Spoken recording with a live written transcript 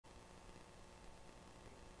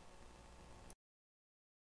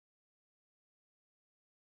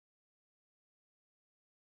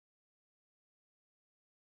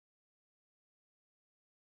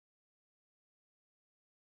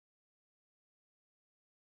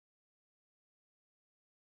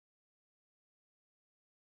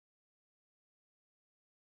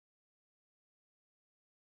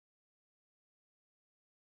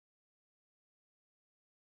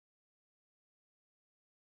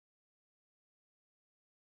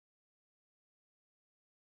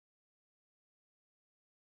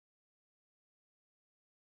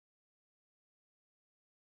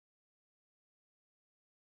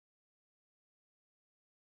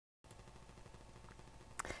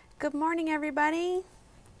Good morning, everybody,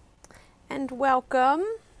 and welcome.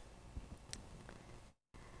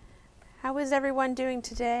 How is everyone doing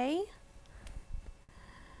today?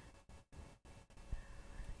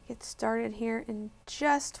 Get started here in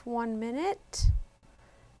just 1 minute.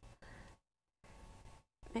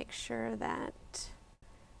 Make sure that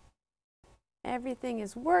everything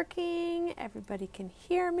is working, everybody can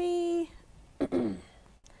hear me.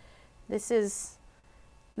 This is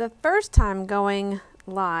the first time going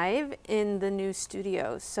live in the new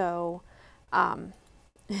studio, so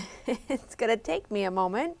it's gonna take me a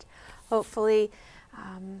moment. Hopefully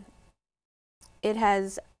it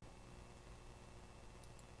has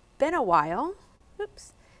been a while.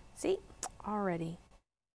 Oops, see, already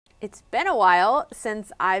it's been a while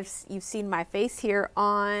since you've seen my face here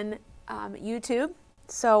on YouTube,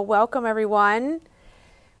 so welcome everyone.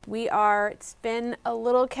 It's been a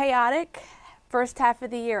little chaotic first half of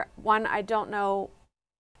the year. I don't know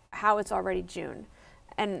how it's already June,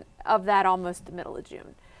 and of that almost the middle of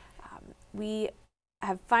June. We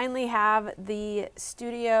have finally have the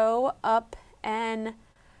studio up and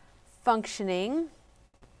functioning,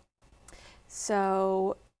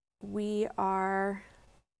 so we are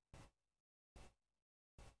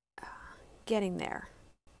getting there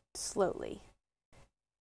slowly,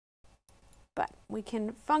 but we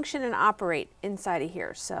can function and operate inside of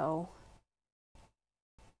here, so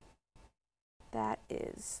that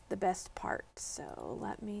is the best part. So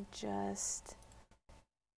let me just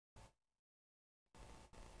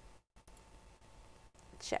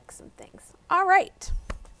check some things. All right.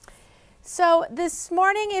 So this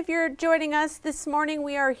morning, if you're joining us this morning,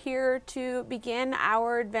 we are here to begin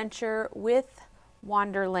our adventure with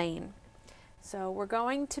Wander Lane. So we're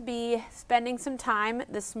going to be spending some time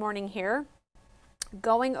this morning here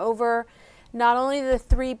going over not only the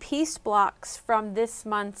 3 piece blocks from this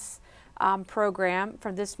month's program,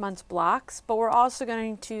 from this month's blocks, but we're also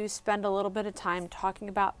going to spend a little bit of time talking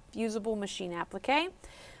about fusible machine applique,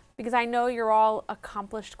 because I know you're all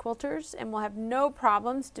accomplished quilters and will have no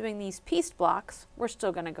problems doing these piece blocks. We're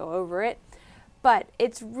still going to go over it, but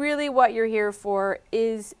it's really what you're here for,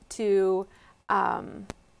 is to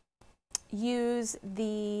use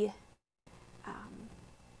the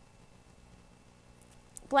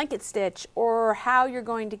blanket stitch, or how you're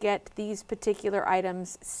going to get these particular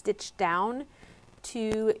items stitched down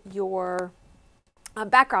to your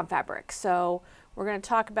background fabric. So we're going to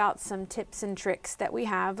talk about some tips and tricks that we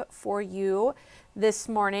have for you this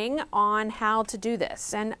morning on how to do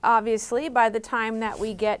this. And obviously by the time that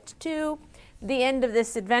we get to the end of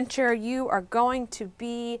this adventure, you are going to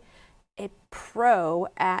be a pro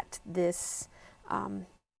at this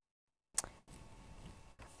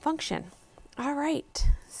function. All right,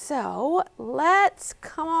 so let's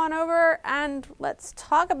come on over and let's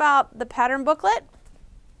talk about the pattern booklet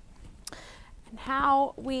and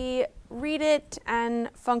how we read it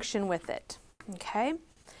and function with it. Okay,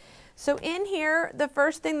 so in here, the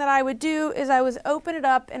first thing that I would do is I would open it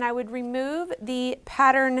up and I would remove the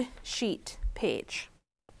pattern sheet page.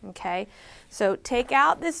 Okay, so take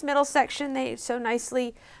out this middle section. They so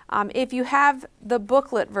nicely, if you have the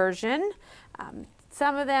booklet version,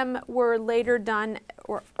 some of them were later done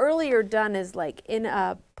or earlier done as like in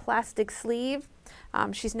a plastic sleeve.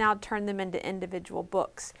 She's now turned them into individual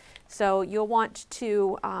books. So you'll want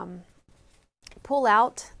to pull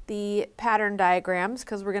out the pattern diagrams,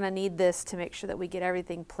 because we're going to need this to make sure that we get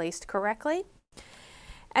everything placed correctly.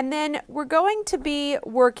 And then we're going to be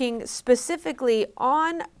working specifically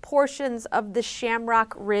on portions of the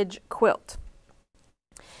Shamrock Ridge quilt,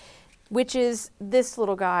 which is this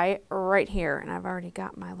little guy right here. And I've already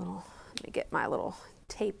got my little, let me get my little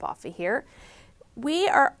tape off of here. We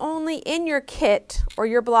are only in your kit or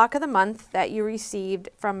your block of the month that you received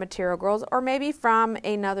from Material Girls, or maybe from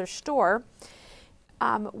another store.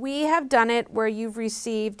 We have done it where you've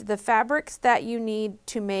received the fabrics that you need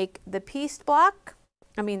to make the pieced block,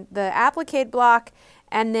 the applique block,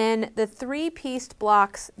 and then the 3 pieced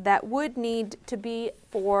blocks that would need to be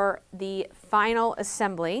for the final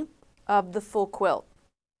assembly of the full quilt.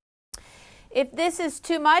 If this is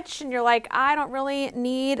too much and you're like, I don't really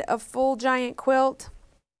need a full giant quilt,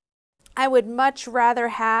 I would much rather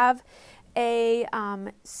have a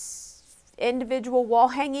individual wall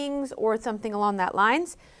hangings or something along that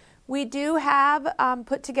lines. We do have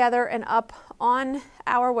put together and up on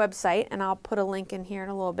our website, and I'll put a link in here in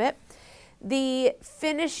a little bit, the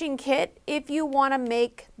finishing kit if you want to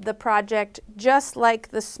make the project just like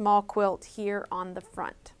the small quilt here on the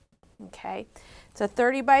front. Okay, it's a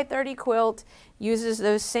 30 by 30 quilt, uses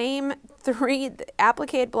those same 3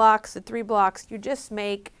 applique blocks, the 3 blocks. You just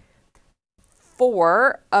make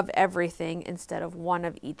 4 of everything instead of 1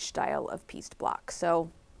 of each style of pieced block. So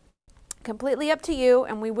completely up to you,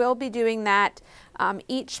 and we will be doing that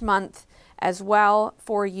each month as well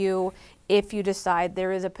for you if you decide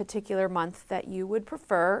there is a particular month that you would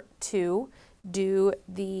prefer to do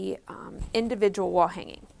the individual wall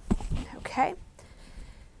hanging. Okay,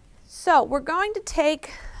 so we're going to take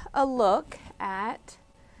a look at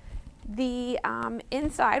the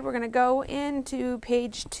inside. We're going to go into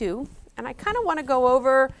page 2, and I kind of want to go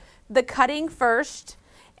over the cutting first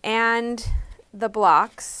and the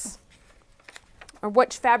blocks, or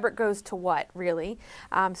which fabric goes to what, really,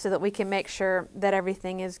 so that we can make sure that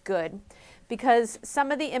everything is good. Because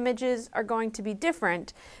some of the images are going to be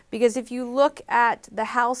different, because if you look at the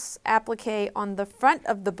house applique on the front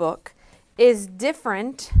of the book is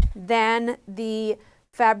different than the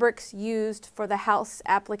fabrics used for the house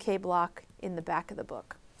applique block in the back of the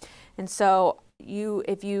book. And so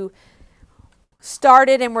if you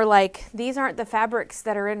started and were like, these aren't the fabrics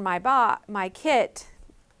that are in my kit,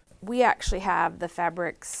 we actually have the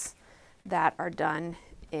fabrics that are done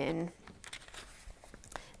in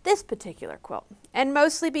this particular quilt. And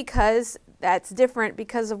mostly because that's different,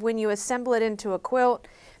 because of when you assemble it into a quilt,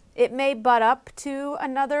 it may butt up to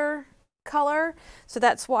another color. So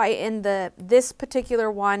that's why in this particular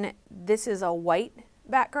one, this is a white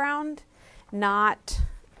background, not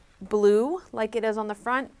blue like it is on the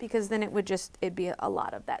front, because then it'd be a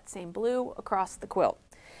lot of that same blue across the quilt.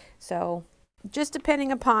 So just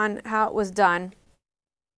depending upon how it was done.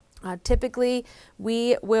 Typically,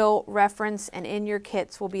 we will reference, and in your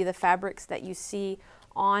kits will be the fabrics that you see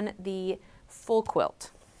on the full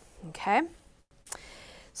quilt. Okay,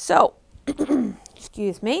 so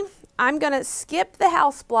excuse me, I'm going to skip the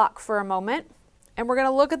house block for a moment, and we're going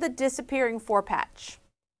to look at the disappearing 4-patch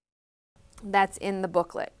that's in the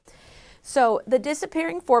booklet. So the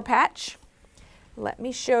disappearing 4-patch, let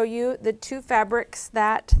me show you the 2 fabrics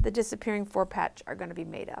that the disappearing 4-patch are going to be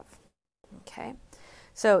made of. Okay.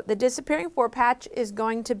 So the disappearing 4-patch is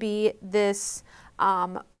going to be this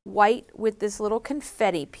white with this little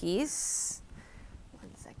confetti piece.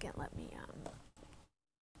 One second, let me,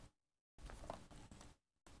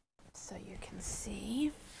 so you can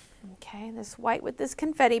see. Okay, this white with this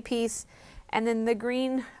confetti piece, and then the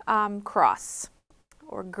green cross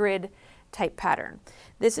or grid type pattern.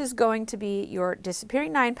 This is going to be your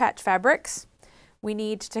disappearing 9-patch fabrics. We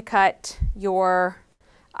need to cut your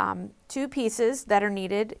 2 pieces that are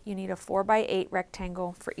needed. You need a 4x8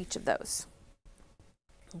 rectangle for each of those.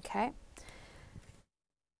 Okay,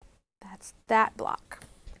 that's that block.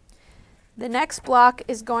 The next block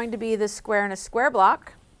is going to be the square and a square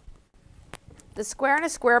block. The square and a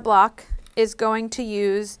square block is going to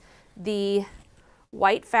use the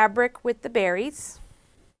white fabric with the berries.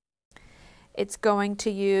 It's going to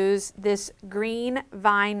use this green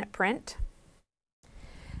vine print,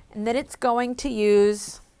 and then it's going to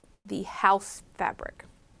use the house fabric.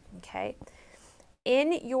 Okay,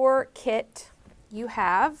 in your kit you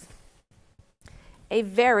have a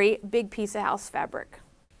very big piece of house fabric.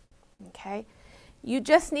 Okay, you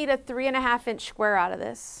just need a 3.5-inch square out of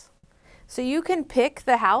this, so you can pick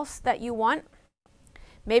the house that you want.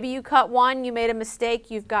 Maybe you cut one, you made a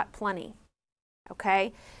mistake, you've got plenty.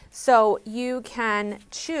 Okay, so you can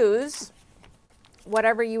choose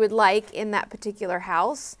whatever you would like in that particular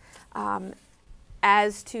house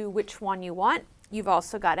as to which one you want. You've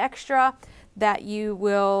also got extra that you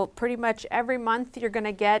will pretty much every month you're going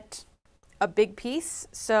to get a big piece,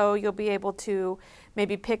 so you'll be able to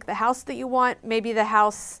maybe pick the house that you want. Maybe the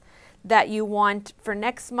house that you want for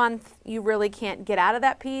next month you really can't get out of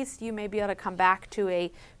that piece. You may be able to come back to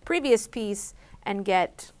a previous piece and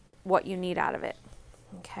get what you need out of it.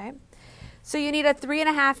 Okay, so you need a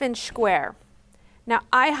 3.5-inch square. Now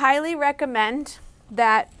I highly recommend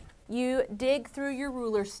that you dig through your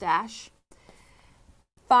ruler stash,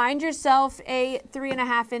 find yourself a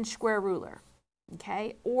 3.5-inch square ruler,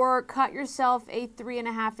 okay, or cut yourself a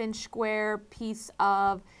 3.5-inch square piece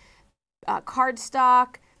of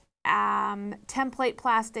cardstock, template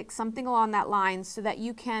plastic, something along that line, so that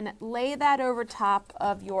you can lay that over top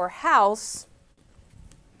of your house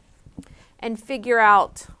and figure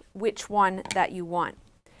out which one that you want.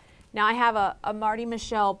 Now I have a Marty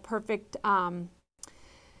Michelle perfect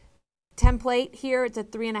template here. It's a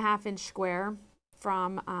 3.5-inch square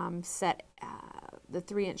from the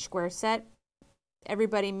 3-inch square set.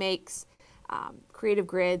 Everybody makes Creative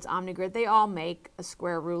Grids, OmniGrid, they all make a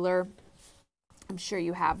square ruler. I'm sure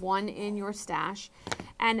you have one in your stash.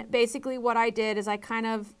 And basically what I did is I kind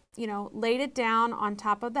of, laid it down on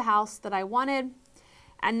top of the house that I wanted.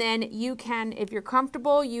 And then you can, if you're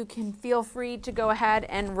comfortable, you can feel free to go ahead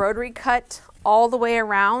and rotary cut all the way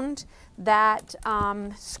around that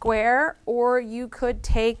square, or you could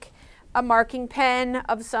take a marking pen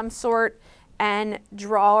of some sort and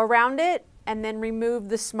draw around it and then remove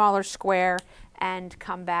the smaller square and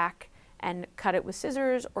come back and cut it with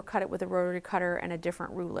scissors or cut it with a rotary cutter and a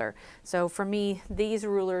different ruler. So for me, these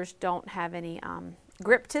rulers don't have any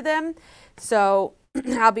grip to them, so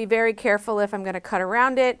I'll be very careful if I'm going to cut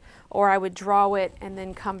around it, or I would draw it and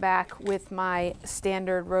then come back with my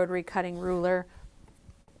standard rotary cutting ruler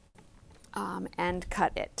and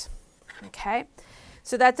cut it. Okay,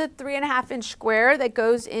 so that's a 3.5 inch square that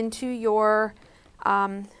goes into your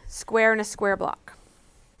square in a square block.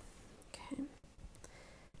 Okay.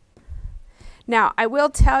 Now I will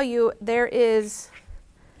tell you there is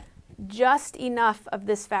just enough of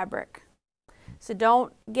this fabric, so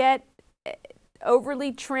don't get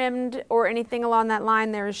overly trimmed or anything along that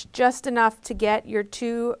line. There's just enough to get your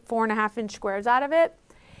 2 4.5 inch squares out of it.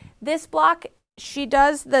 This block, she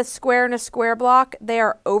does the square in a square block. They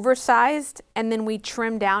are oversized, and then we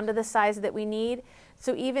trim down to the size that we need.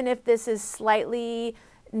 So even if this is slightly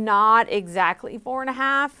not exactly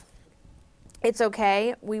 4.5, it's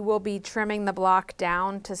okay. We will be trimming the block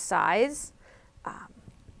down to size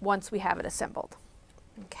once we have it assembled.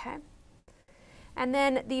 Okay. And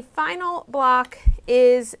then the final block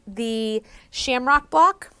is the Shamrock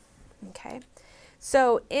block. Okay,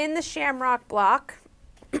 so in the Shamrock block,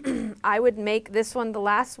 I would make this one the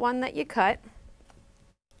last one that you cut.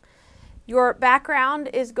 Your background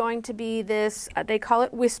is going to be this, they call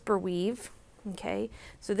it whisper weave. Okay,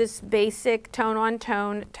 so this basic tone on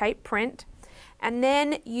tone type print. And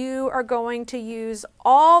then you are going to use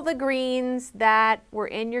all the greens that were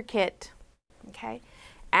in your kit. Okay,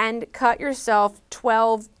 and cut yourself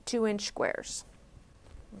 12 2-inch squares.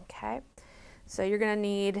 Okay, so you're going to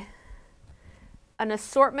need an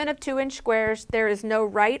assortment of 2-inch squares. There is no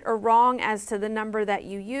right or wrong as to the number that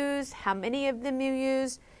you use, how many of them you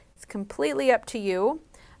use. It's completely up to you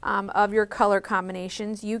of your color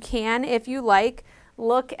combinations. You can, if you like,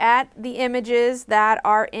 look at the images that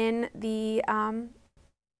are in the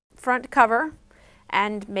front cover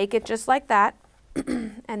and make it just like that.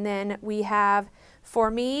 And then we have,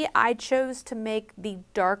 for me, I chose to make the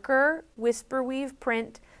darker whisper weave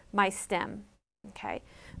print my stem. Okay,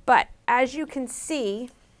 but as you can see,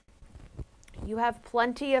 you have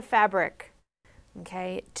plenty of fabric,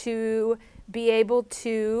 okay, to be able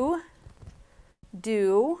to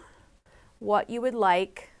do what you would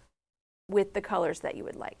like with the colors that you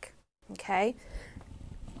would like. Okay,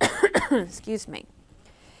 excuse me.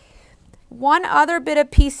 One other bit of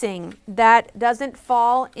piecing that doesn't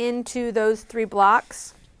fall into those 3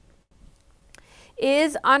 blocks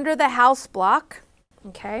is under the house block.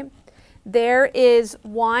 Okay, there is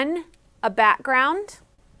a background,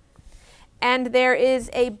 and there is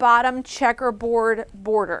a bottom checkerboard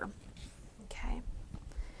border. Okay,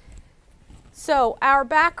 so our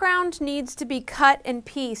background needs to be cut and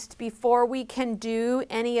pieced before we can do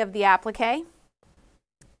any of the applique.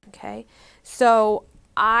 Okay, so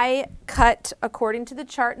I cut according to the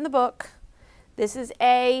chart in the book. This is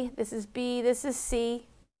A, this is B, this is C.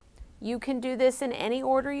 You can do this in any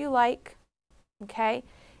order you like. Okay,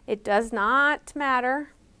 it does not matter.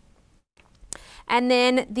 And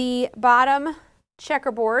then the bottom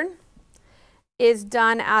checkerboard is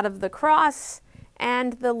done out of the cross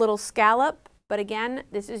and the little scallop. But again,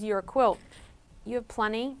 this is your quilt. You have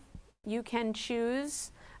plenty. You can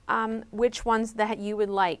choose which ones that you would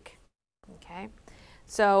like. Okay.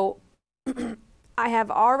 So I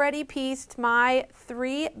have already pieced my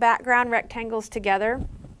 3 background rectangles together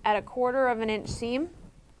at a 1/4 inch seam,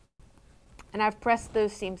 and I've pressed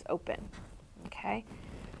those seams open. Okay,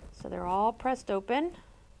 so they're all pressed open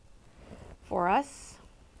for us.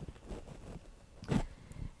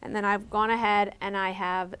 And then I've gone ahead and I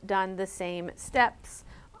have done the same steps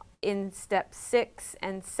in step 6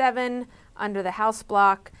 and 7 under the house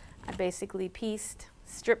block. I basically pieced,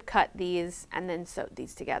 strip cut these, and then sewed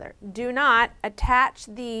these together. Do not attach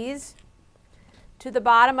these to the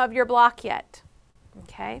bottom of your block yet.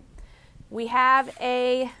 Okay, we have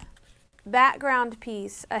a background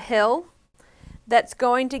piece, a hill, that's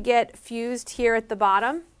going to get fused here at the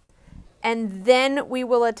bottom, and then we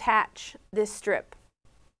will attach this strip.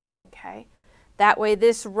 Okay, that way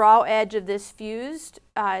this raw edge of this fused,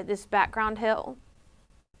 this background hill,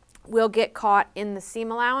 will get caught in the seam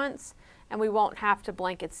allowance, and we won't have to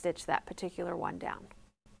blanket stitch that particular one down.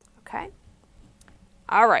 Okay,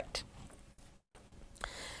 all right.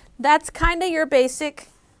 That's kind of your basic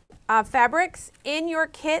fabrics. In your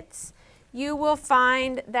kits, you will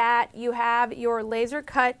find that you have your laser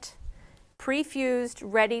cut, pre-fused,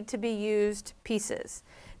 ready to be used pieces.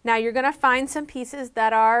 Now you're going to find some pieces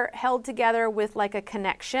that are held together with like a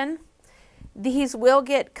connection. These will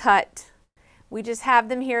get cut. We just have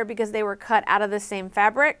them here because they were cut out of the same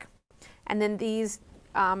fabric. And then these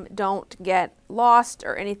don't get lost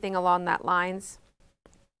or anything along that lines.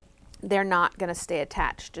 They're not going to stay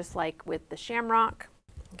attached, just like with the Shamrock.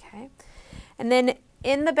 Okay. And then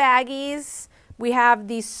in the baggies, we have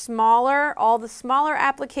these smaller, all the smaller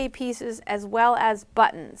applique pieces as well as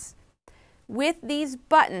buttons. With these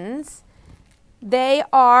buttons, they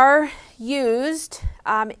are used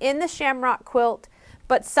in the Shamrock quilt,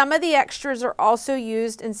 but some of the extras are also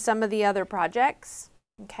used in some of the other projects.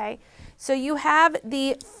 Okay, so you have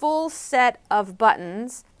the full set of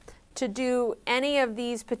buttons to do any of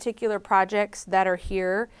these particular projects that are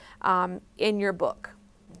here in your book.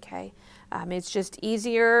 Okay, it's just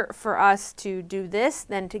easier for us to do this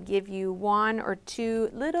than to give you one or two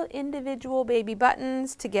little individual baby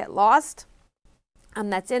buttons to get lost.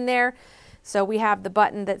 That's in there. So we have the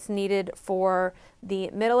button that's needed for the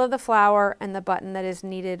middle of the flower and the button that is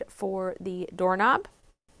needed for the doorknob.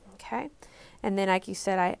 Okay, and then like you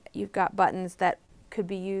said, you've got buttons that could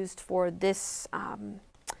be used for this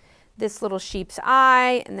this little sheep's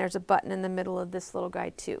eye, and there's a button in the middle of this little guy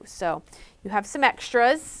too. So you have some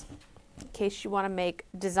extras in case you want to make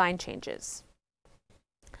design changes.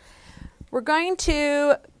 We're going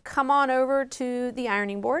to come on over to the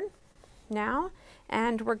ironing board now,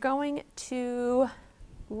 and we're going to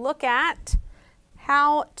look at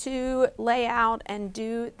how to lay out and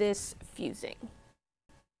do this fusing.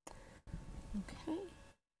 Okay.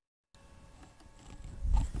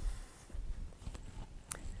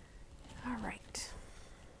 All right.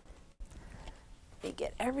 Let me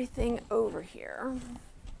get everything over here.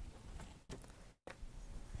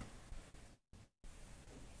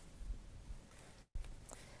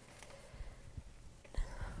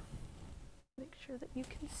 Make sure that you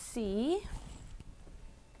can see.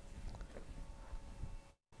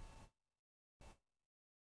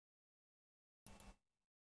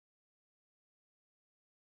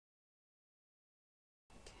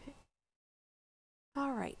 Okay.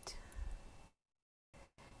 All right.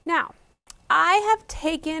 Now, I have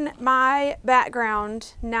taken my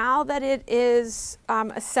background now that it is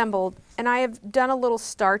assembled, and I have done a little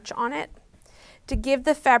starch on it to give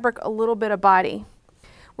the fabric a little bit of body.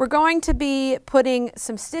 We're going to be putting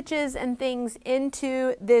some stitches and things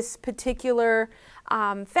into this particular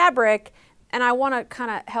fabric, and I want to kind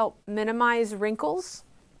of help minimize wrinkles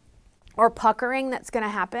or puckering that's going to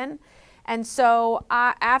happen. And so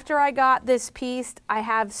after I got this piece, I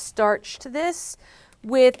have starched this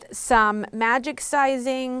with some magic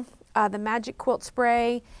sizing, the magic quilt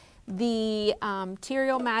spray, the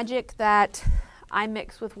Material Magic that I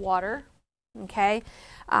mix with water, okay,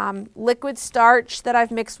 liquid starch that I've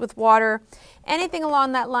mixed with water, anything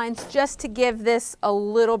along that lines, just to give this a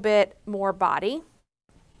little bit more body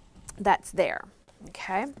that's there,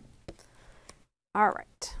 okay. All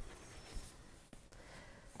right.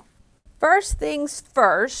 First things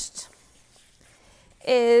first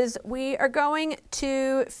is we are going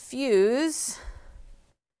to fuse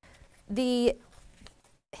the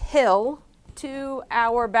hill to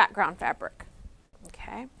our background fabric,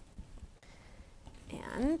 okay.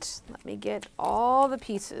 And let me get all the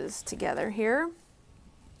pieces together here.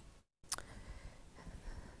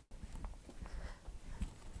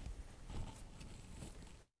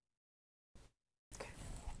 Okay.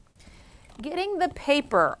 Getting the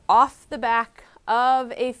paper off the back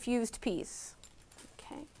of a fused piece.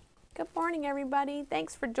 Okay. Good morning, everybody.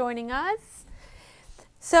 Thanks for joining us.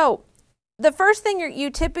 So the first thing you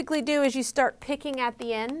typically do is you start picking at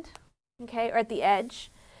the end, okay, or at the edge.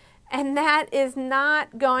 And that is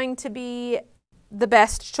not going to be the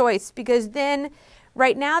best choice, because then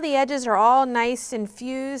right now the edges are all nice and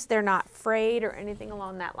fused. They're not frayed or anything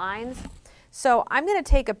along that lines. So I'm going to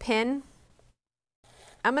take a pin.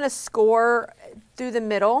 I'm going to score through the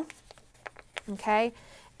middle, okay,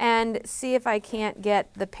 and see if I can't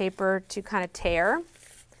get the paper to kind of tear.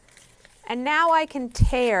 And now I can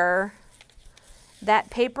tear that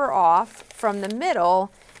paper off from the middle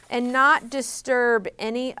and not disturb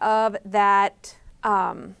any of that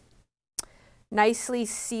nicely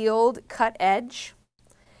sealed cut edge.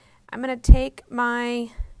 I'm going to take my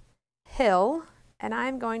hill and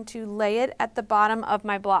I'm going to lay it at the bottom of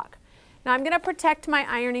my block. Now I'm going to protect my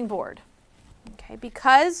ironing board, okay,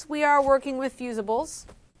 because we are working with fusibles.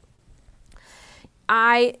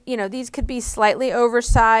 These could be slightly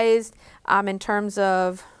oversized in terms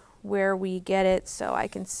of where we get it, so I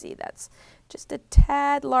can see that's just a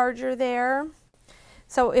tad larger there.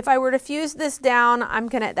 So if I were to fuse this down,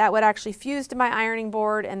 that would actually fuse to my ironing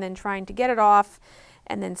board, and then trying to get it off,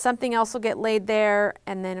 and then something else will get laid there,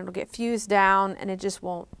 and then it'll get fused down, and it just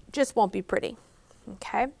won't be pretty.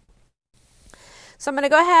 Okay. So I'm going to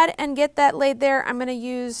go ahead and get that laid there. I'm going to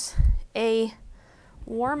use a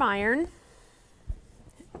warm iron,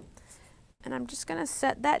 and I'm just going to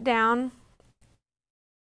set that down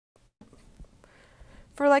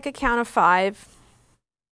for like a count of 5.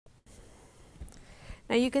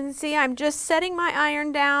 Now you can see I'm just setting my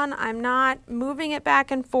iron down. I'm not moving it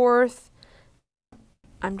back and forth.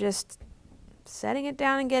 I'm just setting it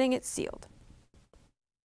down and getting it sealed.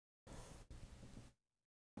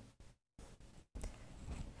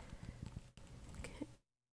 Okay.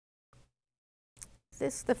 Is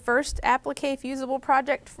this the first applique fusible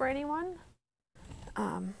project for anyone?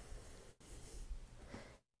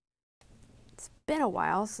 It's been a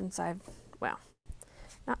while since well,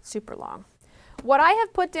 not super long. What I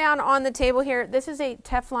have put down on the table here, this is a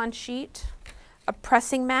Teflon sheet, a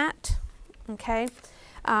pressing mat, okay?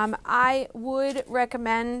 I would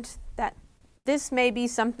recommend that this may be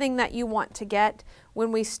something that you want to get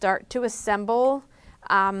when we start to assemble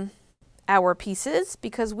our pieces,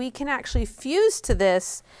 because we can actually fuse to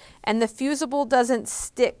this and the fusible doesn't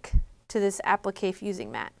stick to this applique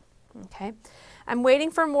fusing mat, okay? I'm waiting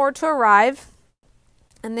for more to arrive,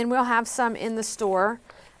 and then we'll have some in the store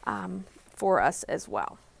for us as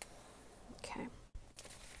well. Okay.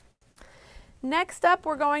 Next up,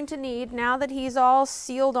 we're going to need, now that he's all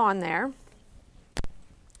sealed on there,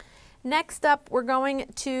 next up we're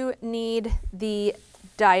going to need the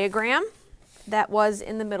diagram that was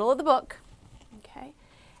in the middle of the book. Okay.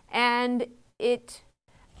 And it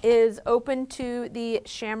is open to the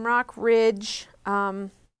Shamrock Ridge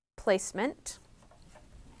placement.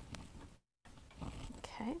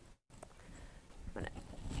 Okay. I'm going to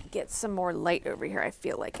get some more light over here. I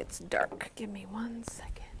feel like it's dark. Give me 1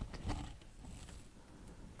 second.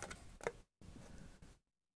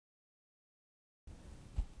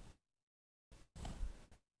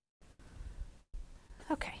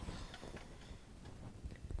 Okay.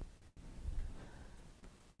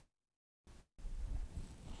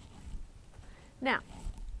 Now,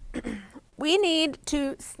 we need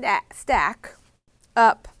to stack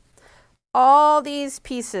up all these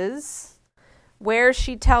pieces where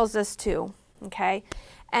she tells us to, okay?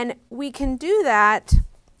 And we can do that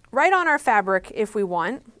right on our fabric if we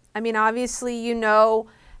want. I mean, obviously, you know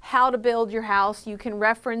how to build your house. You can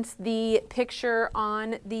reference the picture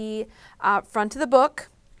on the front of the book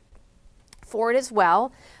for it as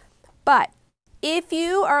well. But if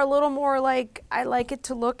you are a little more like, I like it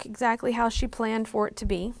to look exactly how she planned for it to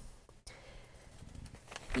be,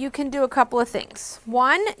 you can do a couple of things.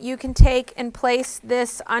 One, you can take and place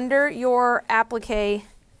this under your applique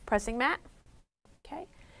pressing mat, okay?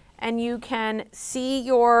 And you can see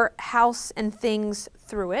your house and things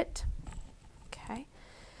through it, okay?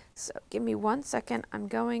 So give me 1 second. I'm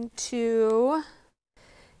going to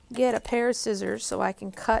get a pair of scissors so I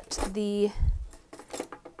can cut the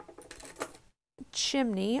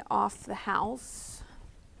chimney off the house.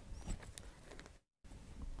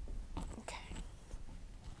 Okay.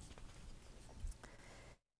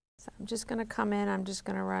 So I'm just going to come in, I'm just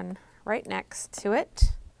going to run right next to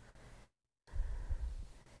it.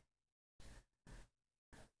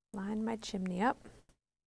 Line my chimney up.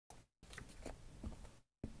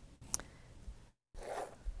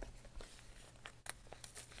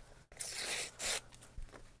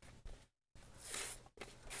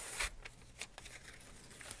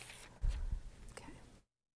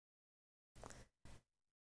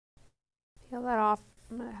 Peel that off.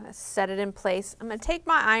 I'm going to set it in place. I'm going to take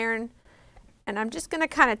my iron and I'm just going to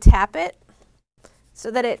kind of tap it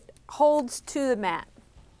so that it holds to the mat.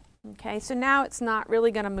 Okay, so now it's not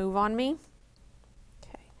really going to move on me.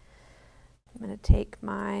 Okay, I'm going to take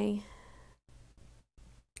my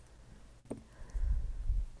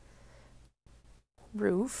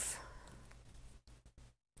roof.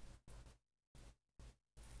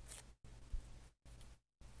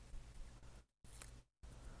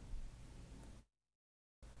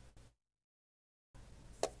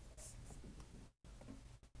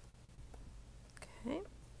 Okay.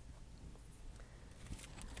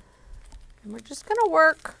 And we're just going to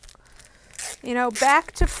work, you know,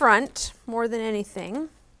 back to front more than anything.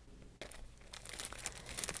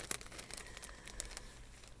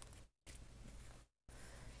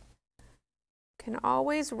 Can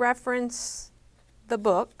always reference the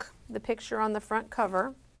book, the picture on the front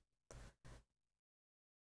cover.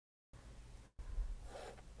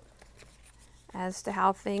 As to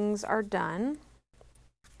how things are done.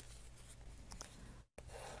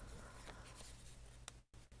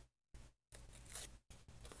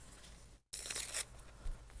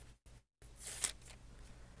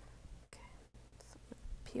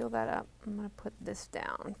 peel that up. I'm going to put this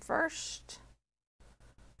down first.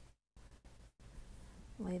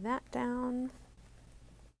 Lay that down.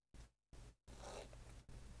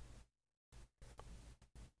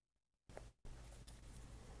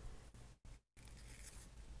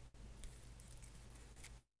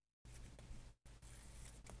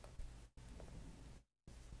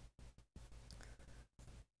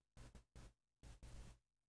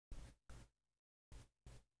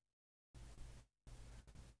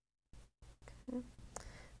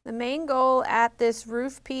 The main goal at this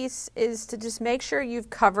roof piece is to just make sure you've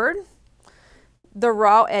covered the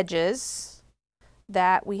raw edges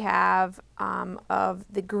that we have of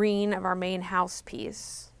the green of our main house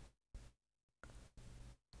piece.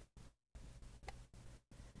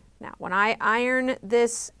 Now, when I iron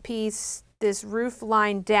this piece, this roof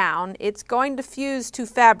line down, it's going to fuse to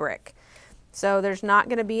fabric. So there's not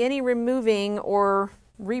going to be any removing or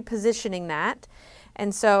repositioning that.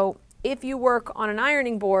 And so if you work on an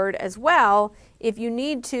ironing board as well, if you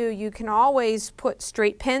need to, you can always put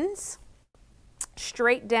straight pins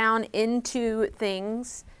straight down into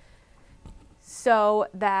things so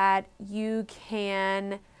that you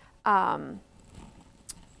can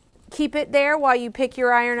keep it there while you pick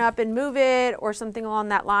your iron up and move it, or something along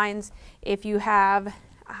that lines if you have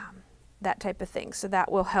that type of thing. So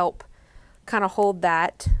that will help kind of hold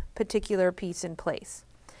that particular piece in place.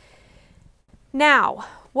 Now,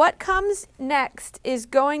 what comes next is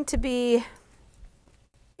going to be,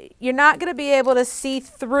 you're not going to be able to see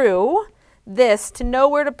through this to know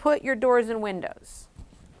where to put your doors and windows.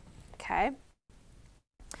 Okay?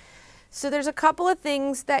 So there's a couple of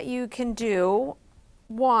things that you can do.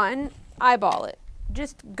 One, eyeball it.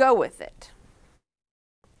 Just go with it.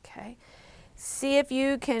 Okay? See if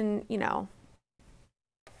you can, you know,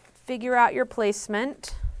 figure out your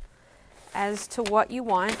placement as to what you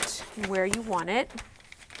want, where you want it.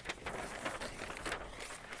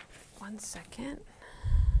 One second.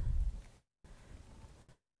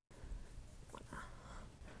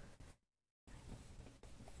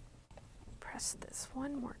 Press this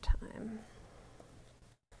one more time.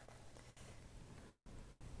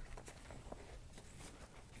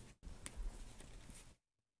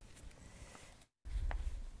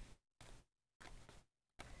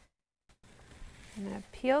 I'm going to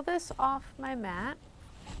peel this off my mat.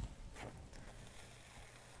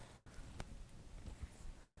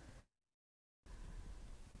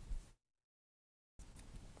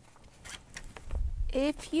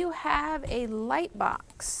 If you have a light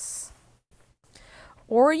box,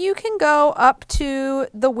 or you can go up to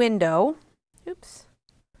the window, oops,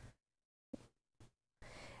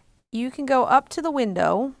 you can go up to the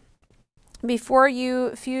window before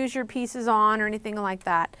you fuse your pieces on or anything like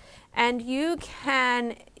that. And you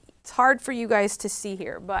can, it's hard for you guys to see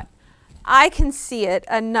here, but I can see it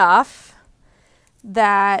enough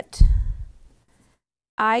that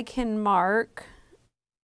I can mark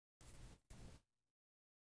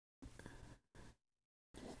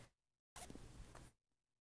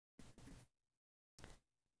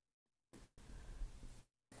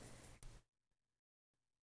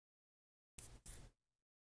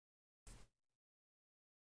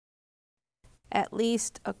at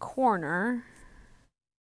least a corner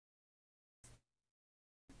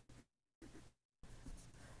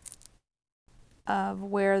of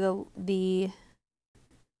where the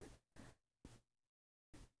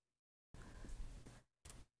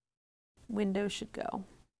window should go.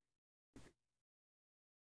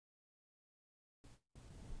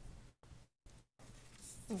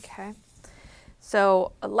 Okay,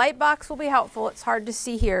 so a light box will be helpful. It's hard to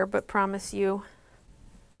see here, but promise you,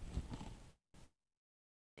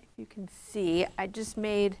 if you can see, I just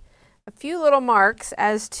made a few little marks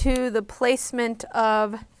as to the placement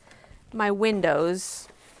of my windows.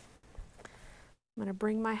 I'm going to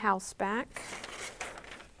bring my house back.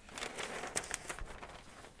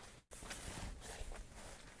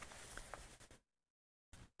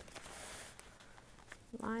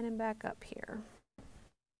 Line them back up here.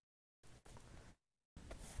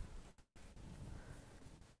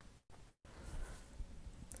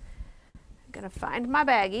 I'm going to find my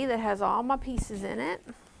baggie that has all my pieces in it.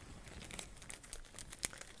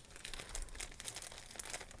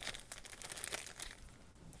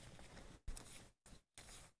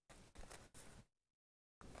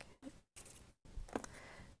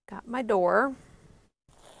 Got my door.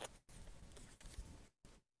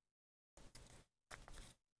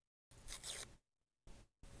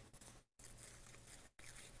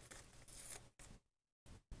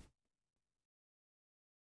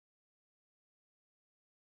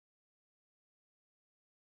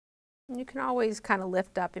 You can always kind of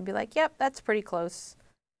lift up and be like, yep, that's pretty close.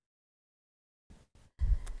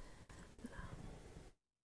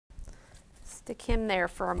 stick him there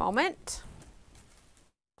for a moment.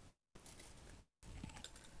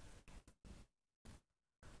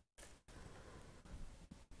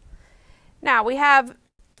 Now we have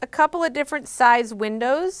a couple of different size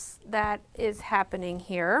windows that is happening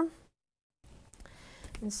here.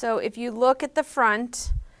 And so if you look at the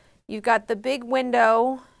front, you've got the big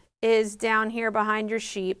window is down here behind your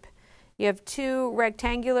sheep. You have two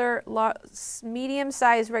rectangular,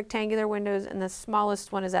 medium-sized rectangular windows, and the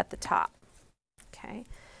smallest one is at the top. Okay,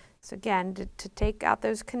 so again, to take out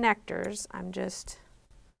those connectors, I'm just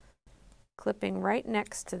clipping right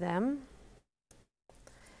next to them.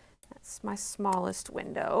 That's my smallest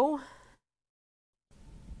window.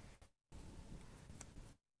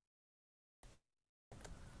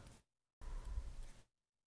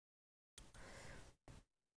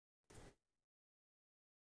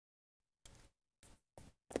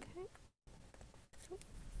 Okay.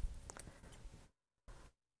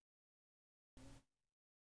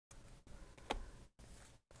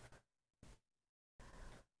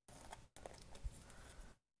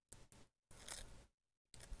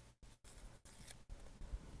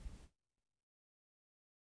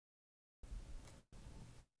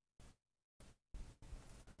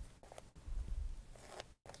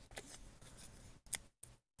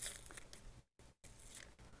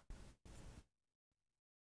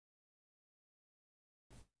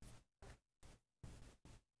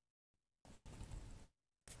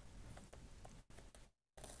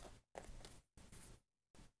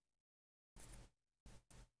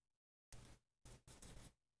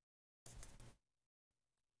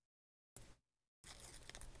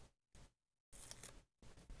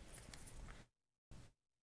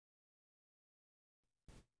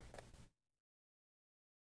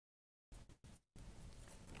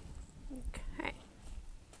 Okay.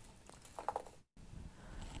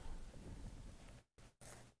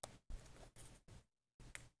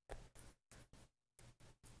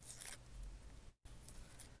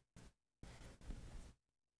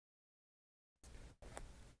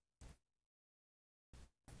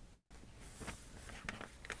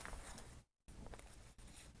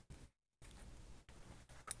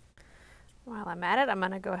 While I'm at it, I'm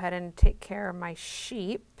going to go ahead and take care of my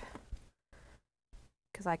sheep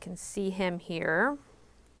because I can see him here.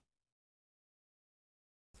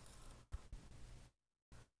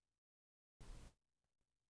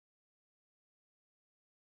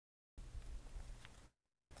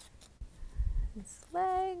 His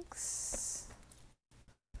legs.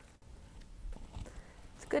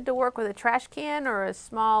 It's good to work with a trash can or a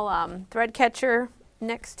small thread catcher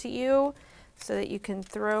next to you so that you can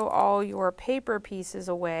throw all your paper pieces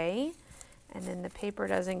away and then the paper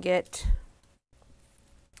doesn't get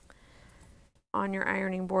on your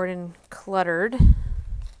ironing board and cluttered.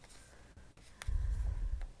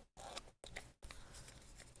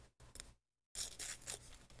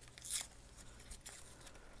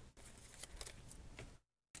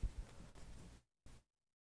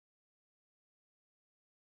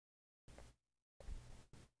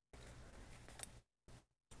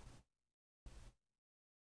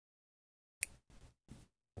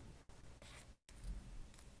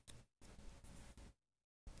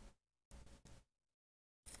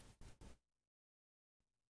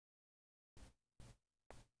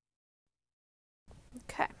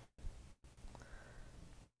 Okay.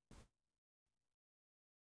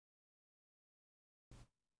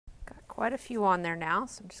 Got quite a few on there now,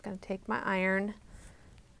 so I'm just going to take my iron.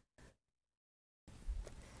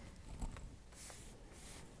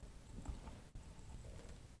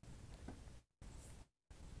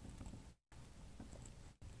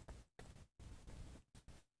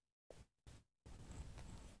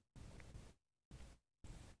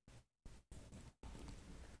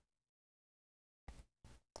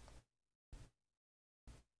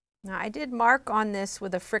 Now I did mark on this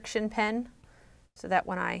with a friction pen so that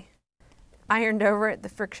when I ironed over it, the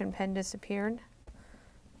friction pen disappeared.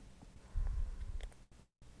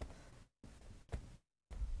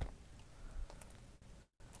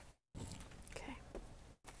 Okay.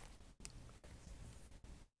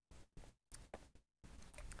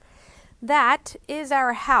 That is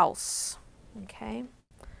our house. Okay.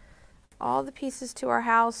 All the pieces to our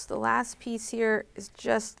house. The last piece here is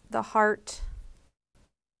just the heart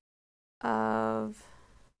of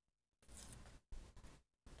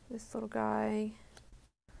this little guy.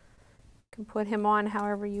 You can put him on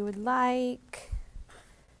however you would like.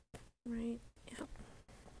 Right, yep.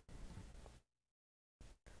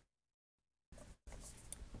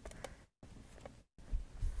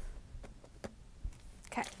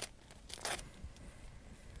 Okay.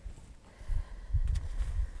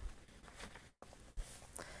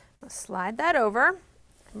 I'll slide that over,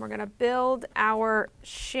 and we're going to build our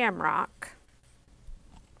shamrock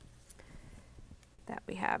that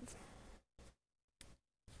we have.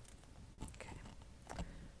 Okay.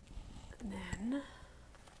 And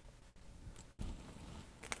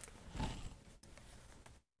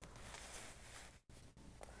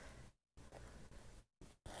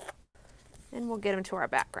then we'll get them to our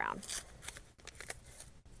background.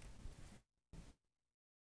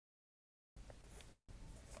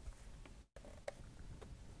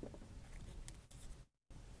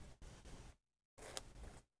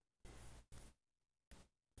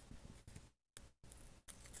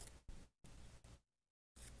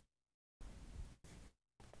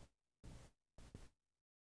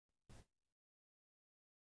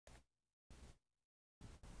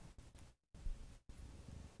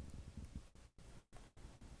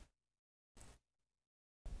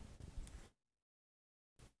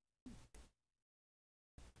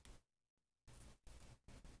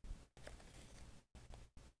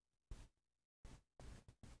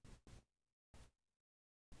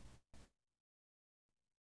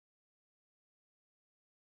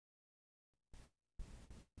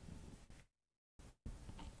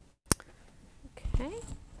 Okay.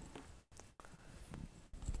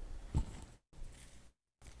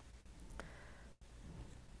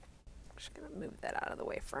 Just going to move that out of the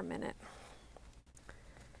way for a minute.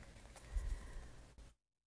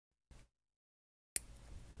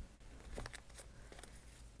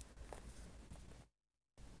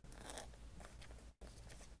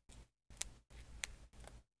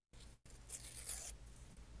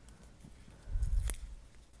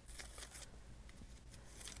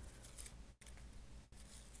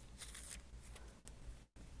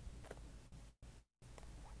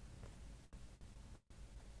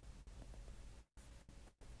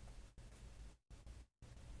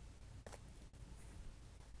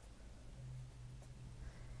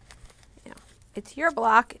 It's your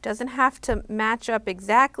block. It doesn't have to match up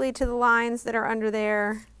exactly to the lines that are under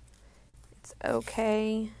there. It's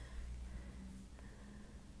okay.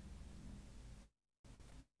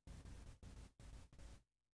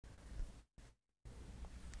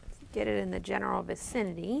 Get it in the general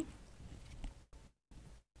vicinity.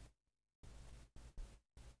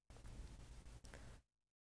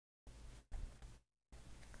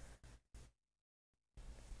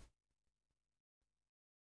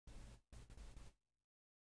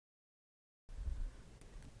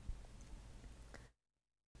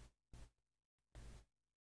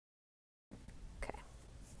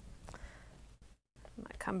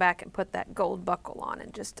 Come back and put that gold buckle on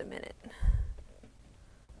in just a minute.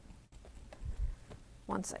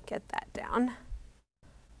 Once I get that down.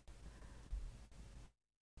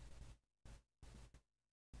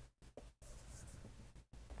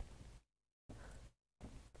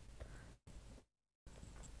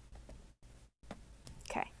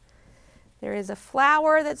 Okay. There is a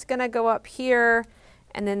flower that's going to go up here,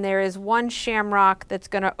 and then there is one shamrock that's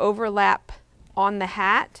going to overlap on the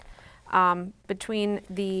hat. Between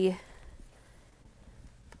the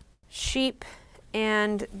sheep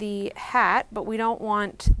and the hat, but we don't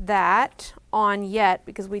want that on yet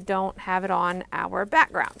because we don't have it on our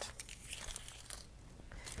background.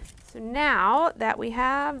 So now that we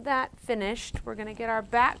have that finished, we're going to get our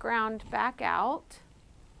background back out.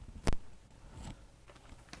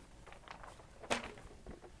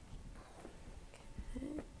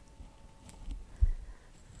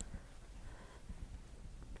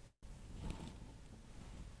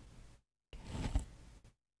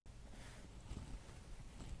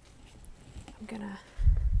 I'm gonna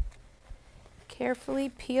carefully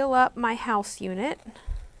peel up my house unit.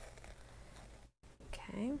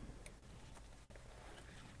 Okay.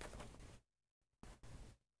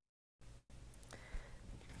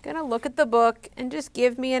 Gonna look at the book and just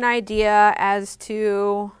give me an idea as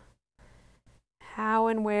to how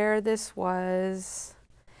and where this was.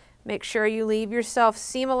 Make sure you leave yourself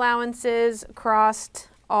seam allowances across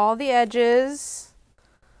all the edges.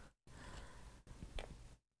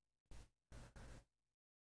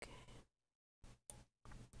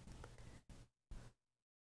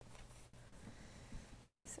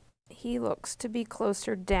 He looks to be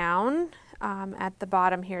closer down at the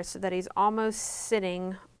bottom here so that he's almost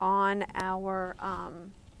sitting on our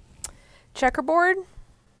checkerboard.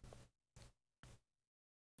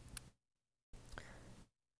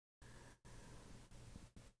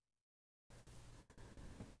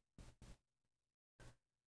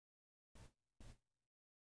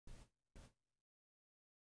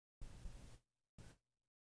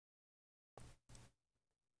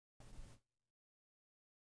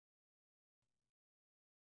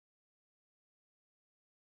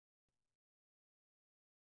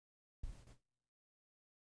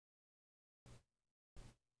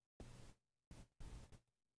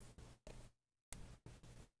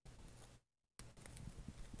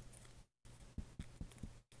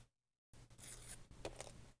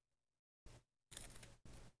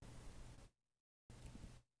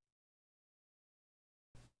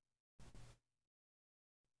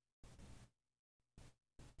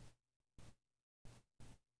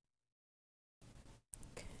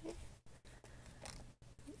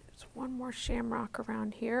 one more shamrock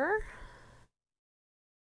around here.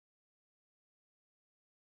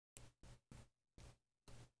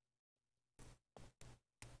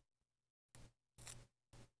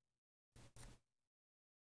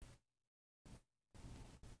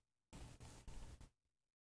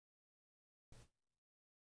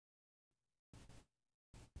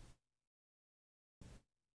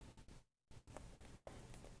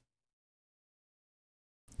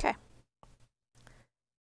 Okay.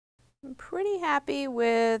 I'm pretty happy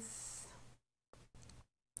with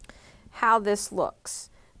how this looks.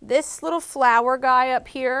 This little flower guy up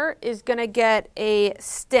here is going to get a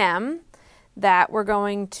stem that we're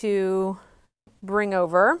going to bring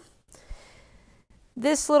over.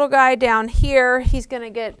 This little guy down here, he's going to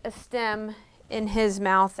get a stem in his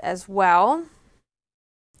mouth as well.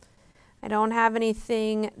 I don't have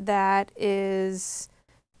anything that is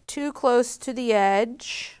too close to the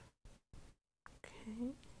edge.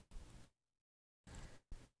 Okay.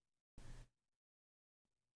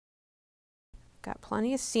 Got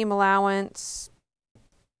plenty of seam allowance.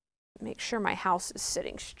 Make sure my house is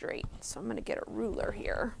sitting straight. So I'm going to get a ruler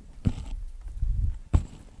here.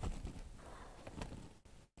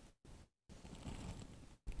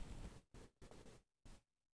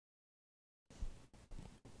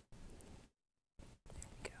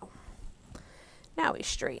 Now he's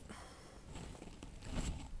straight.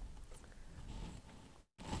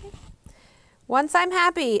 Once I'm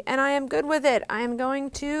happy and I am good with it, I am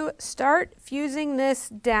going to start fusing this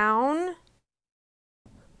down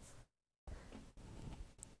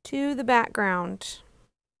to the background.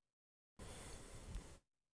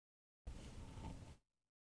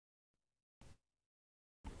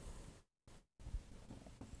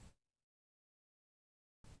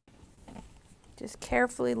 Just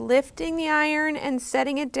carefully lifting the iron and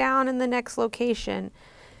setting it down in the next location.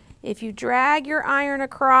 If you drag your iron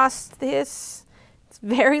across this, it's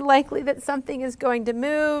very likely that something is going to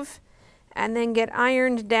move and then get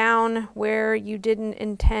ironed down where you didn't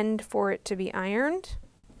intend for it to be ironed.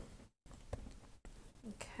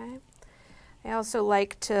 Okay. I also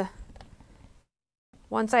like to,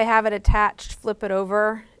 once I have it attached, flip it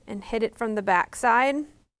over and hit it from the back side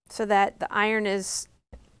so that the iron is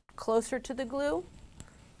closer to the glue.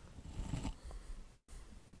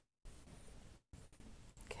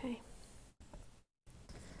 Okay.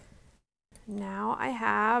 Now I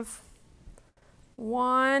have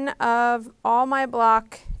one of all my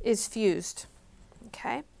block is fused,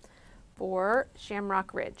 okay, for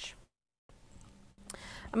Shamrock Ridge.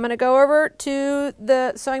 I'm going to go over to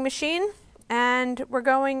the sewing machine and we're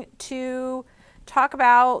going to talk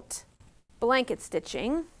about blanket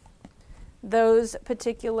stitching those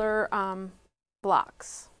particular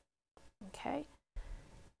blocks. Okay,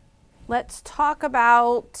 let's talk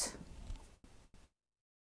about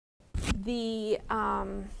the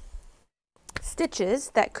stitches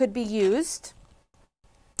that could be used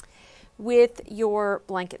with your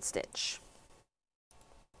blanket stitch.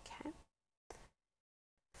 Okay,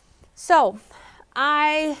 so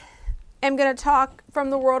I am going to talk from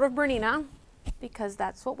the world of Bernina because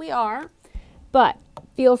that's what we are, but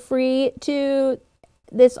feel free to,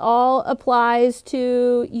 this all applies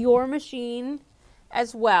to your machine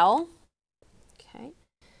as well. Okay.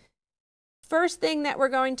 First thing that we're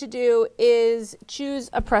going to do is choose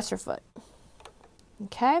a presser foot.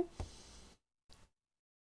 Okay.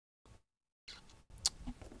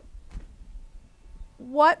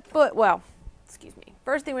 What foot, well, excuse me.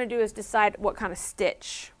 First thing we're going to do is decide what kind of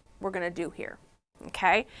stitch we're going to do here.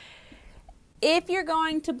 Okay. If you're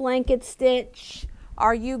going to blanket stitch,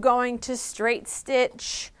 are you going to straight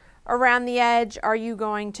stitch around the edge? Are you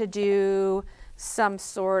going to do some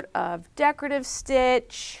sort of decorative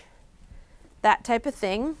stitch? That type of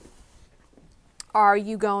thing. Are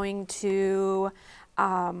you going to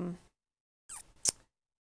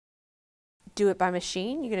do it by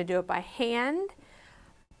machine? You're going to do it by hand?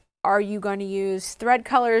 Are you going to use thread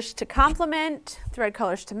colors to complement, thread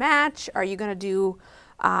colors to match? Are you going to do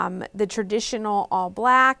the traditional all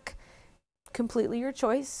black? Completely your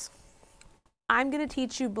choice. I'm going to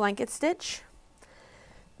teach you blanket stitch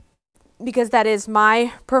because that is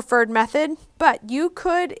my preferred method, but you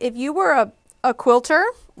could, if you were a quilter,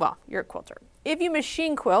 well, you're a quilter. If you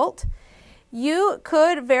machine quilt, you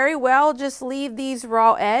could very well just leave these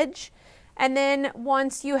raw edge, and then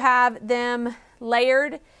once you have them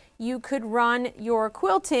layered, you could run your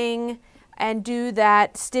quilting and do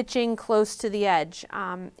that stitching close to the edge.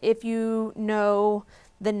 If you know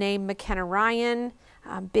the name McKenna Ryan,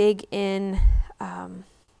 big in the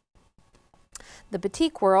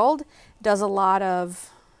batik world, does a lot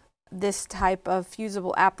of this type of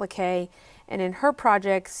fusible applique, and in her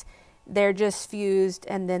projects They're just fused,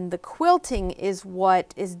 and then the quilting is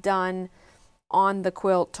what is done on the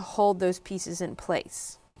quilt to hold those pieces in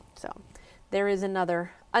place. So there is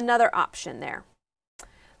another option there.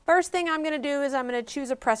 First thing I'm going to do is I'm going to choose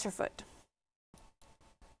a presser foot.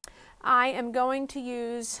 I am going to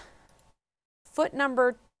use foot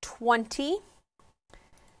number 20.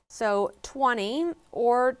 So 20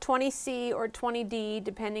 or 20C or 20D,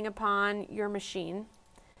 depending upon your machine,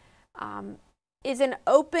 is an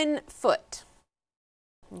open foot.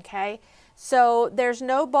 Okay, so there's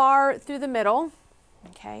no bar through the middle.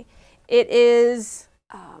 Okay, it is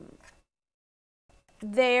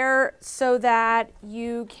there so that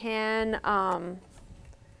you can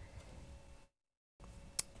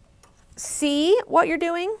see what you're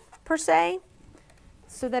doing, per se,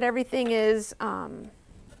 so that everything is one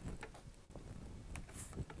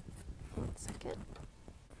second,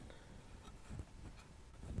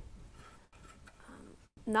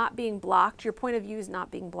 not being blocked. Your point of view is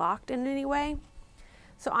not being blocked in any way.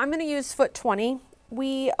 So I'm going to use foot 20.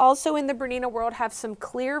 We also in the Bernina world have some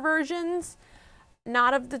clear versions,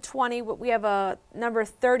 not of the 20, but we have a number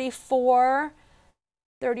 34,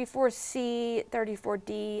 34C,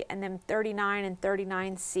 34D, and then 39 and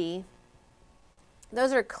 39C.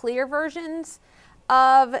 Those are clear versions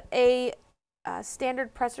of a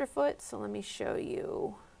standard presser foot. So let me show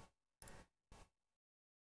you.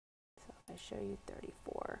 So if I show you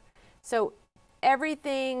 34. So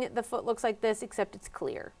everything, the foot looks like this except it's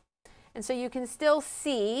clear. And so you can still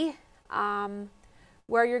see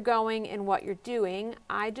where you're going and what you're doing.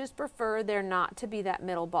 I just prefer there not to be that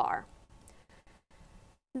middle bar.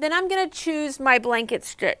 Then I'm going to choose my blanket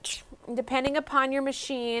stitch. Depending upon your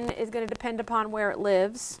machine is going to depend upon where it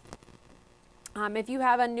lives. If you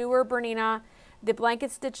have a newer Bernina, the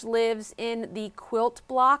blanket stitch lives in the Quilt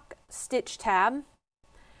block stitch tab,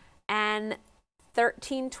 and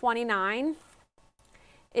 1329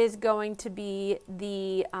 is going to be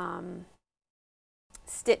the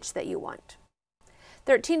stitch that you want.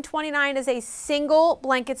 1329 is a single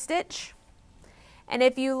blanket stitch, and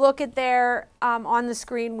if you look at there on the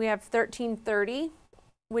screen, we have 1330,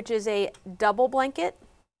 which is a double blanket.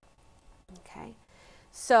 Okay,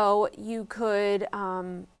 so you could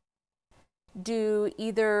do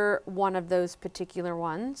either one of those particular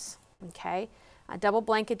ones. Okay, a double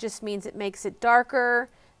blanket just means it makes it darker,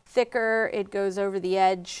 thicker, it goes over the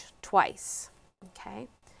edge twice. Okay,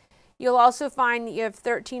 you'll also find you have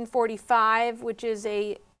 1345, which is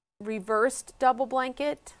a reversed double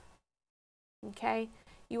blanket. Okay,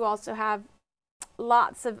 you also have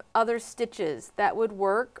lots of other stitches that would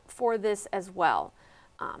work for this as well.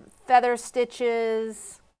 Feather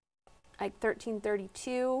stitches, like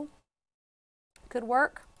 1332 could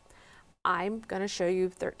work. I'm going to show you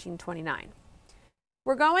 1329.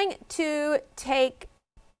 We're going to take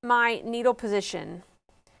my needle position.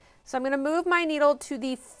 So I'm going to move my needle to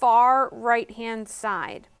the far right hand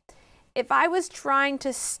side. If I was trying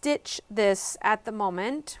to stitch this at the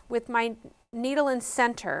moment with my needle in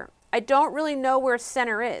center, I don't really know where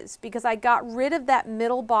center is because I got rid of that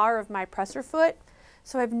middle bar of my presser foot,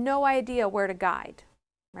 so I have no idea where to guide,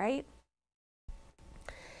 right?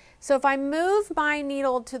 So if I move my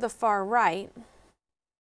needle to the far right,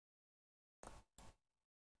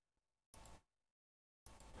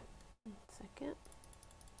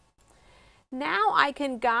 now I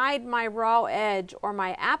can guide my raw edge or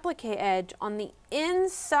my applique edge on the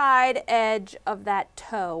inside edge of that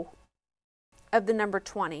toe of the number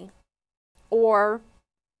 20, or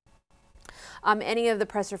any of the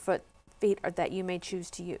presser foot feet that you may choose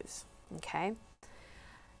to use. Okay,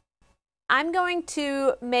 I'm going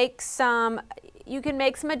to make you can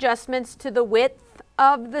make some adjustments to the width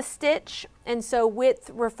of the stitch, and so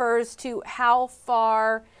width refers to how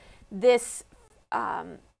far this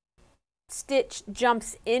stitch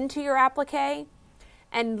jumps into your applique,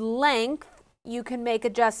 and length you can make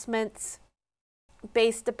adjustments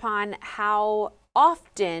based upon how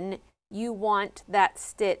often you want that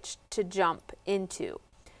stitch to jump into.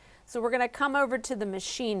 So we're going to come over to the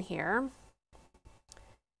machine here.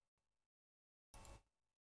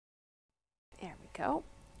 There we go.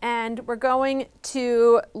 And we're going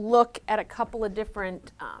to look at a couple of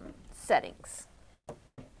different settings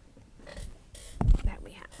that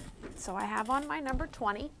we have. So I have on my number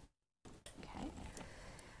 20. Okay.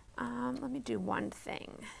 Let me do one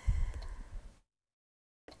thing.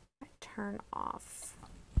 I turn off.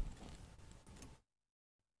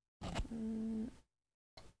 No.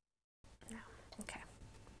 Okay.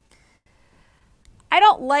 I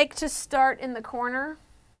don't like to start in the corner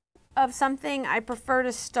of something. I prefer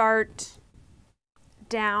to start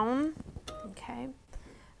down. Okay.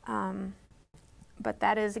 but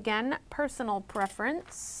that is, again, personal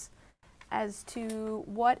preference as to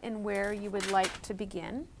what and where you would like to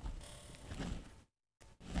begin.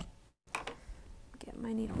 Get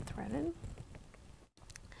my needle threaded.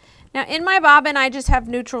 Now in my bobbin, I just have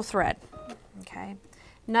neutral thread, okay?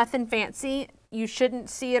 Nothing fancy. You shouldn't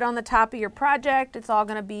see it on the top of your project. It's all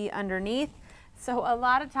gonna be underneath. So a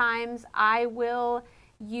lot of times I will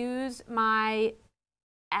use my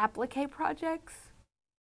applique projects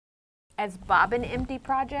as bobbin empty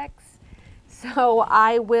projects. So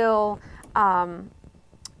I will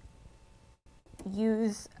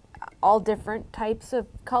use all different types of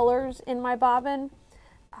colors in my bobbin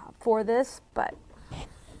for this, but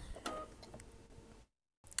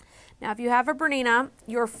now if you have a Bernina,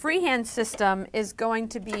 your freehand system is going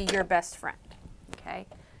to be your best friend, okay?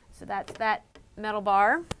 So that's that metal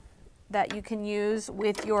bar that you can use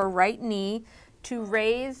with your right knee to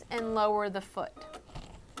raise and lower the foot,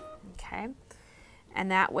 okay? And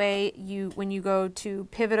that way, when you go to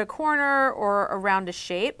pivot a corner or around a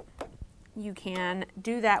shape, you can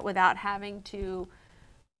do that without having to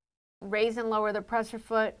raise and lower the presser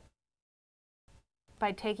foot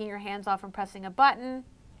by taking your hands off and pressing a button,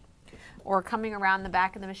 or coming around the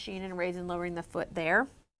back of the machine and raising and lowering the foot there.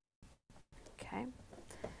 Okay.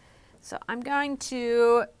 So I'm going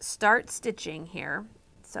to start stitching here.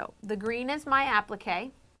 So the green is my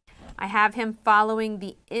applique. I have him following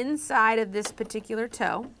the inside of this particular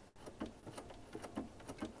toe.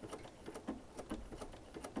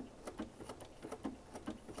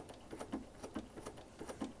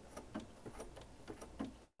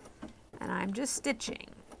 And I'm just stitching.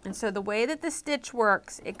 And so the way that the stitch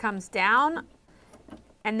works, it comes down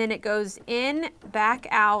and then it goes in, back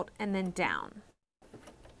out, and then down.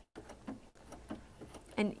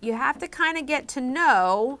 And you have to kind of get to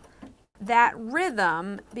know that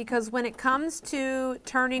rhythm, because when it comes to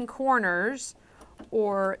turning corners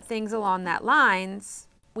or things along that lines,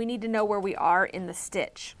 we need to know where we are in the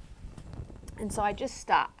stitch. And so I just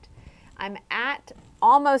stopped. I'm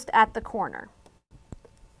almost at the corner.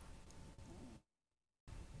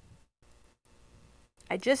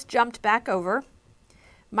 I just jumped back over.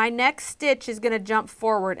 My next stitch is going to jump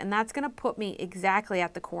forward, and that's going to put me exactly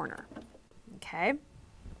at the corner. Okay?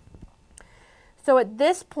 So at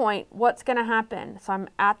this point, what's going to happen? So I'm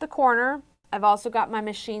at the corner. I've also got my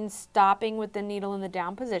machine stopping with the needle in the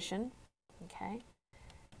down position. Okay?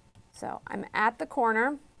 So I'm at the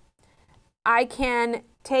corner. I can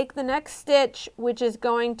take the next stitch, which is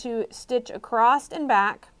going to stitch across and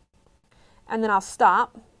back, and then I'll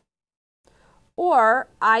stop. Or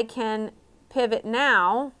I can pivot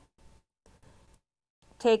now,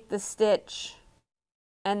 take the stitch,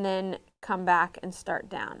 and then come back and start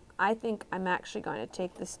down. I think I'm actually going to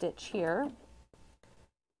take the stitch here.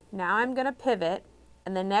 Now I'm going to pivot,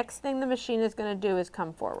 and the next thing the machine is going to do is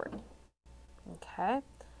come forward. Okay,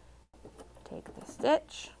 take the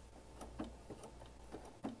stitch.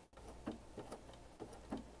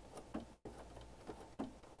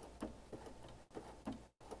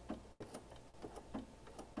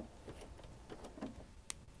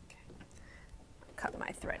 Cut my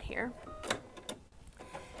thread here.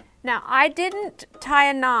 Now I didn't tie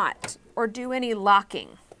a knot or do any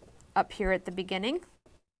locking up here at the beginning.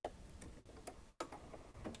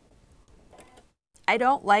 I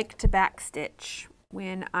don't like to backstitch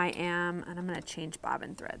when I am, and I'm going to change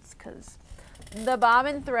bobbin threads because the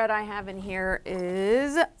bobbin thread I have in here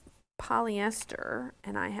is polyester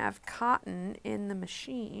and I have cotton in the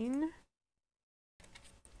machine.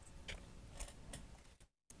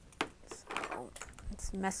 So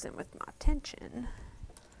it's messing with my tension.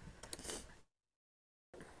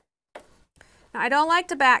 Now, I don't like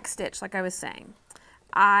to backstitch, like I was saying.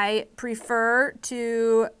 I prefer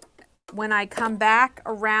to, when I come back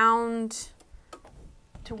around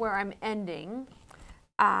to where I'm ending,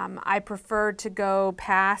 I prefer to go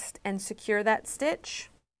past and secure that stitch,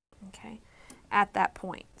 okay, at that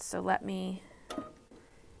point. So let me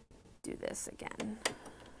do this again.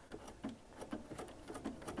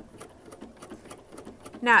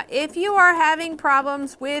 Now, if you are having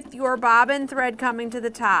problems with your bobbin thread coming to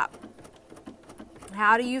the top,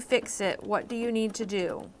 how do you fix it? What do you need to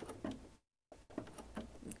do?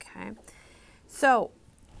 Okay, so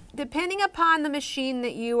depending upon the machine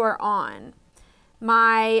that you are on,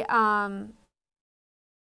 my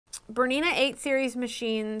Bernina 8 series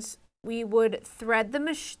machines, we would thread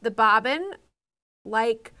the bobbin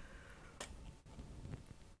like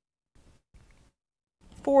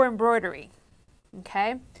for embroidery.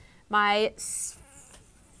 Okay, my 4,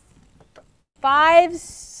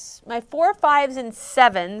 5s, and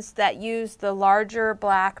 7s that use the larger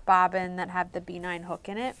black bobbin that have the B9 hook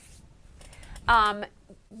in it,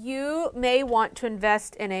 You may want to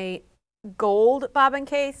invest in a gold bobbin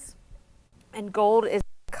case, and gold is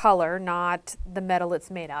color, not the metal it's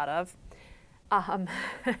made out of.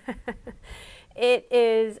 It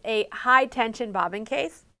is a high tension bobbin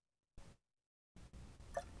case,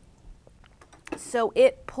 so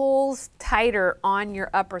it pulls tighter on your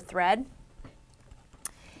upper thread.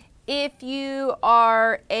 If you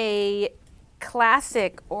are a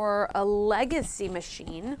classic or a legacy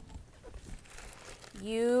machine,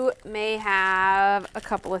 you may have a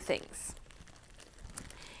couple of things.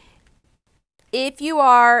 If you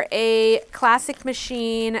are a classic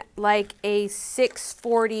machine like a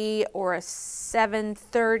 640 or a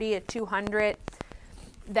 730, a 200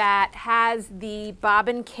 that has the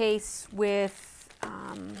bobbin case with,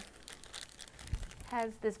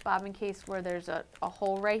 has this bobbin case where there's a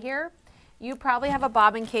hole right here, you probably have a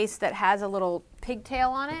bobbin case that has a little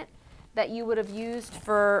pigtail on it that you would have used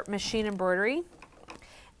for machine embroidery,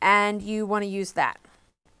 and you want to use that.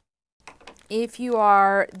 If you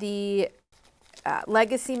are the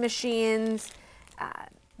legacy machines,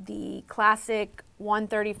 the classic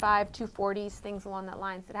 135, 240s, things along that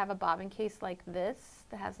lines that have a bobbin case like this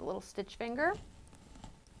that has a little stitch finger.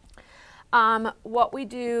 What we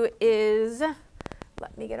do is,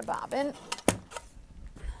 let me get a bobbin.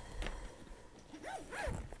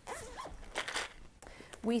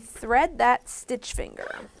 We thread that stitch finger.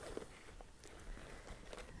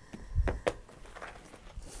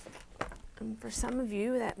 And for some of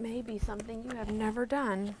you, that may be something you have never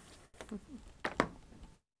done.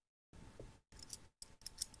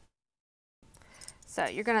 So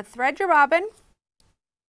you're going to thread your bobbin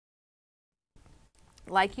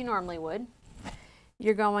like you normally would.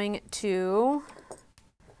 You're going to,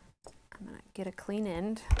 I'm going to get a clean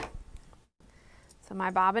end. So my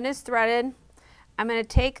bobbin is threaded. I'm going to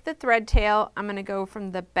take the thread tail, I'm going to go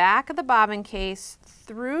from the back of the bobbin case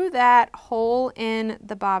through that hole in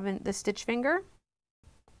the bobbin, the stitch finger.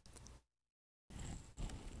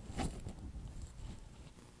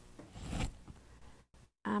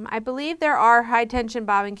 I believe there are high tension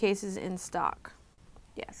bobbin cases in stock.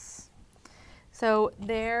 Yes. So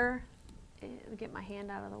there, get my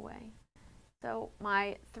hand out of the way. So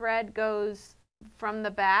my thread goes from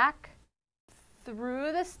the back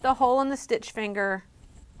through the hole in the stitch finger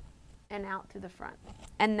and out to the front.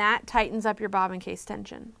 And that tightens up your bobbin case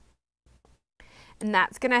tension. And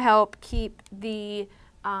that's going to help keep the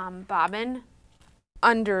bobbin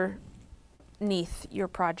underneath your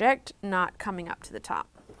project, not coming up to the top.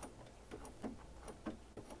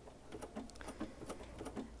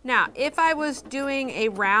 Now, if I was doing a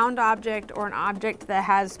round object or an object that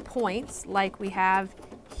has points like we have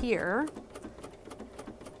here,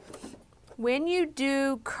 when you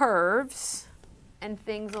do curves and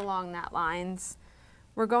things along that lines,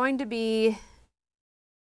 we're going to be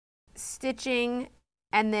stitching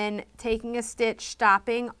and then taking a stitch,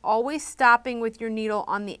 stopping, always stopping with your needle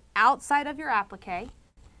on the outside of your applique.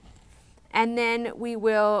 And then we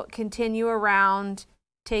will continue around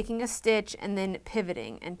taking a stitch and then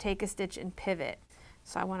pivoting, and take a stitch and pivot.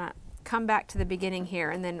 So I want to come back to the beginning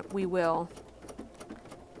here, and then we will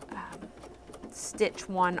stitch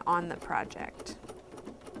one on the project.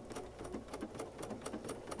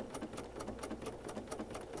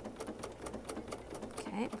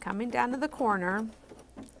 Okay, I'm coming down to the corner.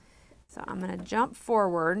 So I'm going to jump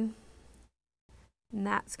forward, and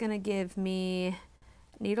that's going to give me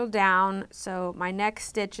needle down. So my next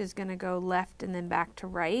stitch is going to go left and then back to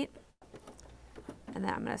right. And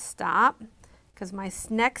then I'm going to stop because my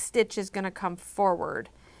next stitch is going to come forward.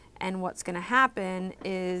 And what's going to happen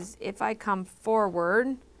is if I come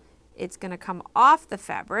forward, it's going to come off the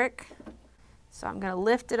fabric. So I'm going to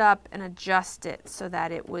lift it up and adjust it so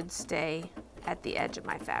that it would stay at the edge of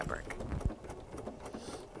my fabric.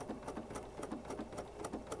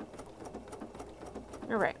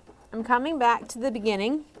 All right, I'm coming back to the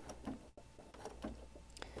beginning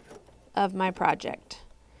of my project.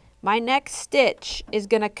 My next stitch is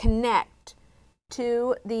going to connect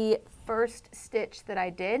to the first stitch that I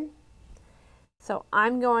did. So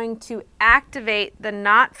I'm going to activate the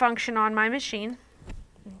knot function on my machine.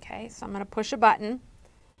 Okay, so I'm going to push a button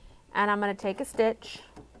and I'm going to take a stitch,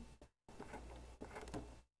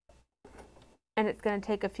 and it's going to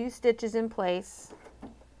take a few stitches in place,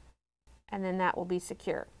 and then that will be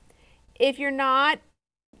secure. If you're not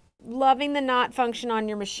loving the knot function on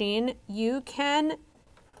your machine, you can,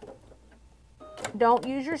 don't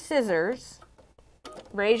use your scissors,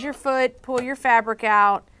 raise your foot, pull your fabric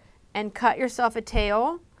out, and cut yourself a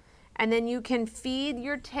tail, and then you can feed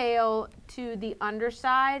your tail to the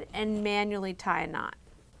underside and manually tie a knot.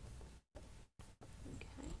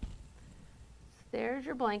 Okay. There's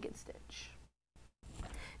your blanket stitch.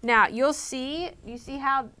 Now you see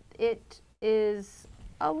how it is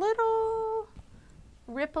a little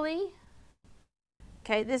ripply.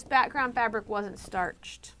 Okay, this background fabric wasn't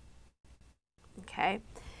starched. Okay,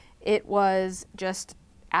 it was just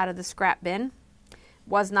out of the scrap bin,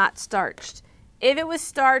 was not starched. If it was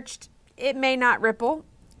starched, it may not ripple.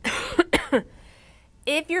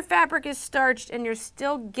 If your fabric is starched and you're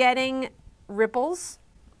still getting ripples,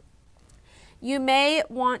 you may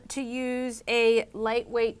want to use a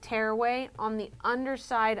lightweight tearaway on the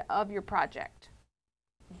underside of your project.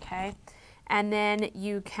 Okay, and then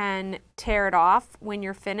you can tear it off when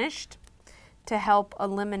you're finished to help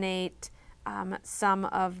eliminate some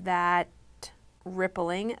of that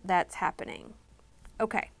rippling that's happening.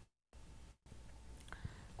 Okay.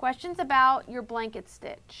 Questions about your blanket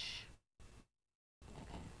stitch?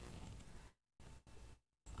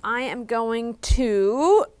 I am going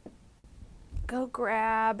to go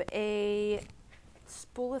grab a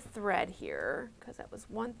spool of thread here, because that was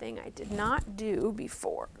one thing I did not do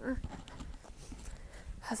before,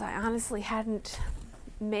 because I honestly hadn't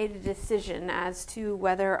made a decision as to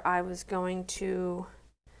whether I was going to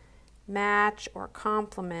match or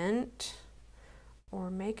complement or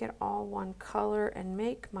make it all one color and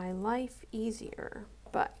make my life easier.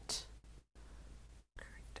 But all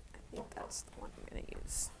right, I think that's the one I'm going to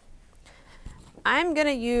use. I'm going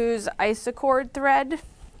to use isocord thread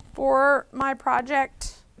for my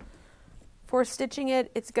project. For stitching it,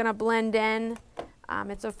 it's going to blend in.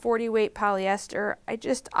 It's a 40 weight polyester.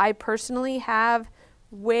 I personally have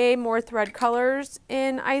way more thread colors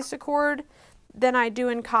in isocord than I do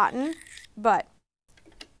in cotton, but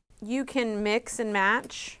you can mix and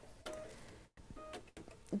match.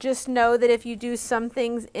 Just know that if you do some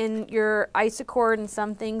things in your isocord and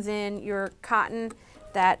some things in your cotton,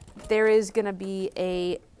 that there is going to be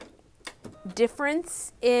a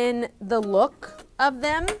difference in the look of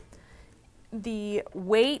them. The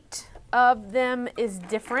weight of them is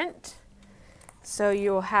different. So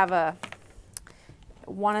you'll have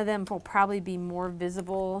one of them will probably be more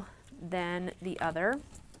visible than the other.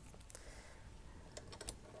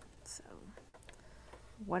 So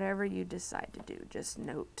whatever you decide to do, just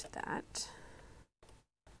note that.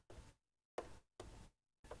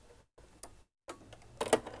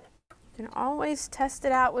 You can always test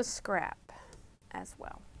it out with scrap as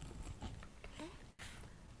well.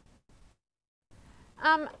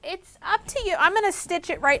 It's up to you. I'm going to stitch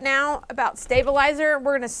it right now about stabilizer.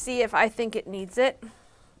 We're going to see if I think it needs it.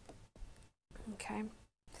 Okay.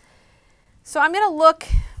 So I'm going to look,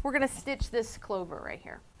 we're going to stitch this clover right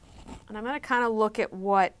here. And I'm going to kind of look at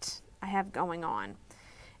what I have going on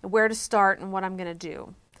and where to start and what I'm going to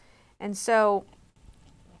do. And so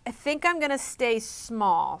I think I'm going to stay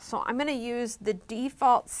small. So I'm going to use the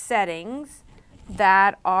default settings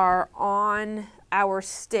that are on our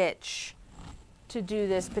stitch to do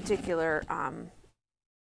this particular,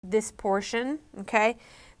 this portion, okay?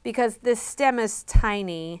 Because this stem is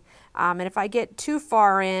tiny, and if I get too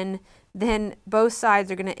far in, then both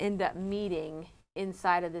sides are going to end up meeting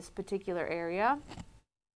inside of this particular area.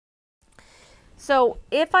 So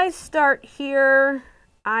if I start here,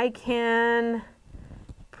 I can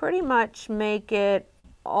pretty much make it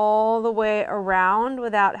all the way around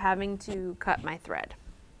without having to cut my thread,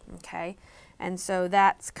 okay? And so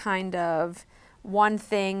that's kind of one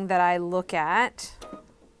thing that I look at.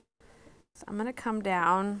 So I'm going to come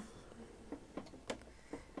down.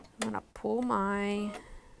 I'm going to pull my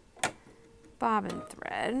bobbin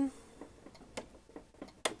thread.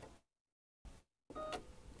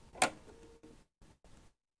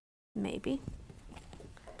 Maybe.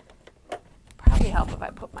 Probably help if I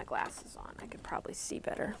put my glasses on. I could probably see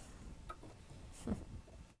better.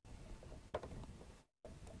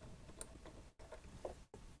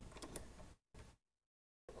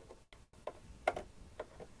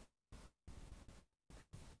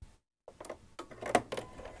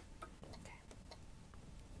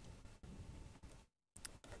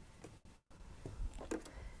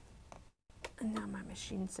 And now my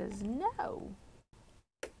machine says no.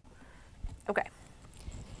 Okay.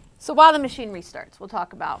 So while the machine restarts, we'll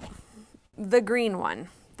talk about the green one,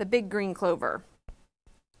 the big green clover.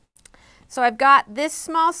 So I've got this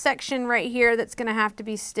small section right here that's going to have to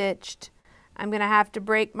be stitched. I'm going to have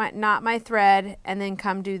to knot my thread and then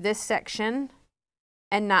come do this section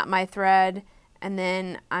and knot my thread, and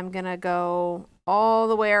then I'm going to go all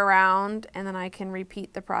the way around, and then I can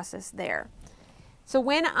repeat the process there. So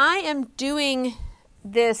when I am doing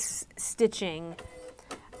this stitching,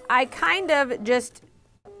 I kind of just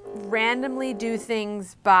randomly do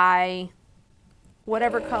things by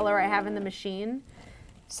whatever color I have in the machine.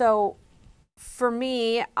 So for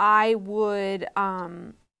me, I would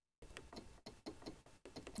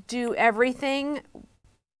do everything.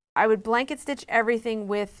 I would blanket stitch everything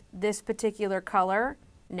with this particular color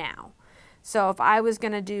now. So if I was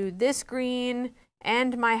going to do this green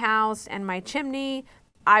and my house and my chimney,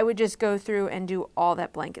 I would just go through and do all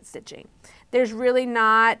that blanket stitching. There's really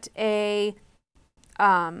not a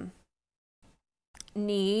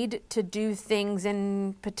need to do things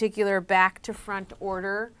in particular back to front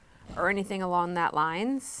order or anything along that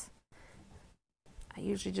lines. I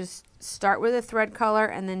usually just start with a thread color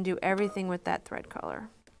and then do everything with that thread color.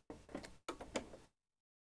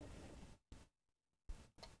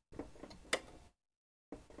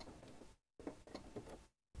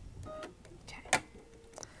 Okay,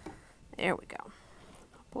 there we go.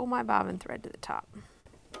 Pull my bobbin thread to the top.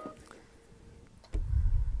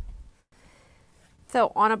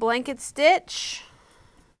 So on a blanket stitch,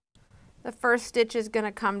 the first stitch is going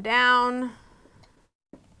to come down.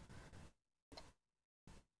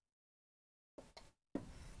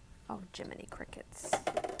 Oh, Jiminy Crickets.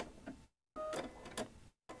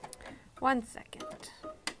 1 second.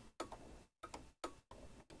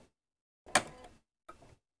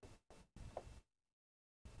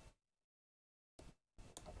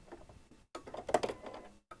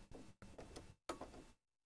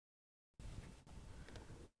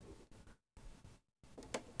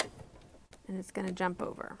 And it's going to jump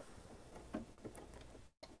over.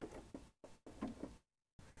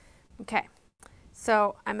 Okay,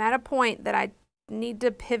 so I'm at a point that I need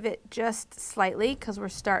to pivot just slightly because we're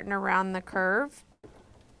starting around the curve.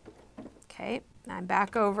 Okay, I'm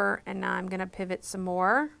back over and now I'm going to pivot some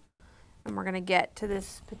more and we're going to get to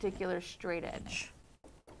this particular straight edge.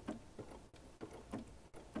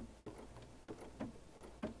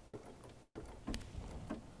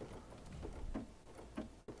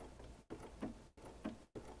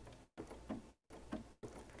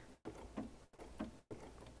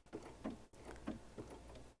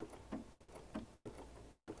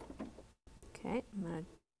 Okay, I'm going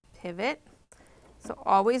to pivot. So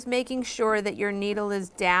always making sure that your needle is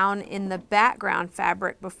down in the background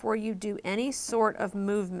fabric before you do any sort of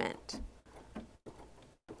movement.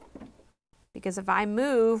 Because if I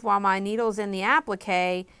move while my needle's in the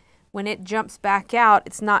applique, when it jumps back out,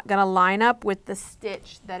 it's not going to line up with the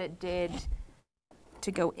stitch that it did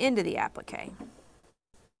to go into the applique.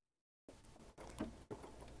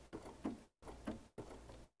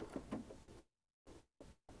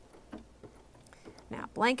 Now,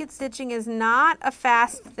 blanket stitching is not a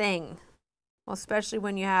fast thing, well, especially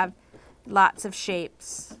when you have lots of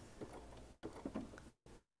shapes.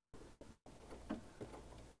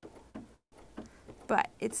 But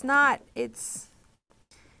it's not,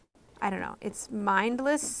 I don't know, it's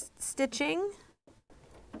mindless stitching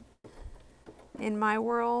in my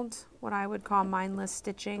world, what I would call mindless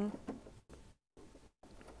stitching.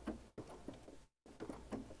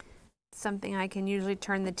 Something I can usually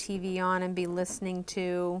turn the TV on and be listening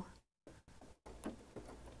to.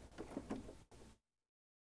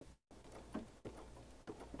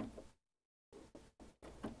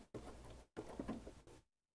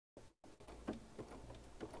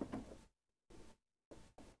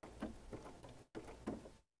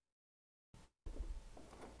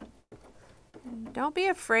 Don't be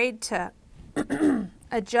afraid to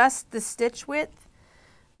adjust the stitch width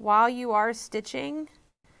while you are stitching.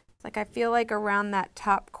 Like I feel like around that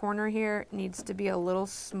top corner here it needs to be a little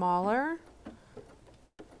smaller.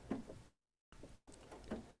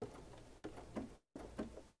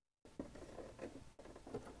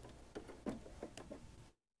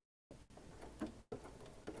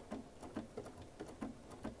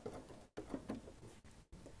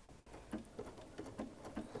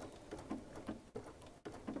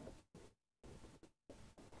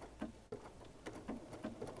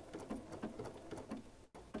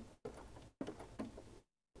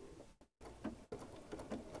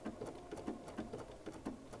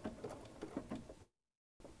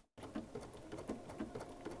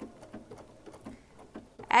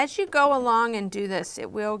 As you go along and do this, it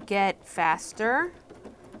will get faster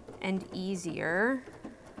and easier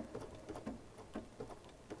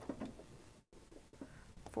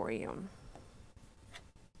for you.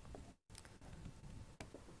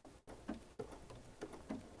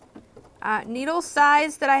 Needle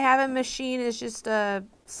size that I have in machine is just a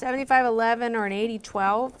 7511 or an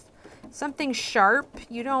 8012. Something sharp.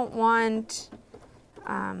 You don't want,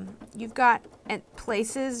 you've got at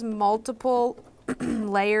places multiple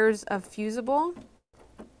layers of fusible.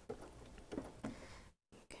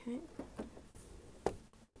 Okay.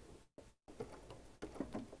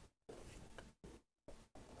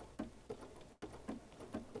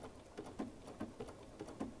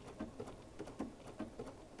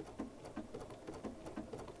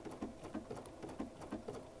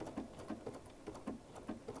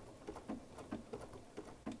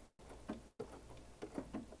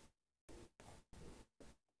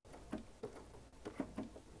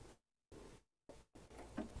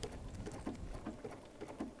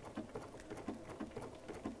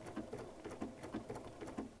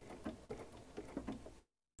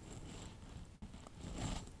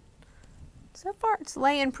 So far it's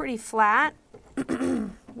laying pretty flat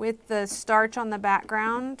with the starch on the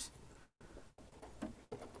background.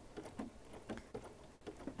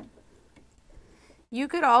 You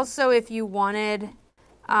could also, if you wanted,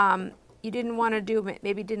 you didn't want to do,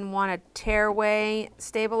 maybe didn't want a tearaway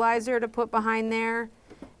stabilizer to put behind there,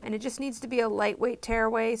 and it just needs to be a lightweight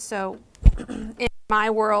tearaway. So in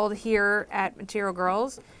my world here at Material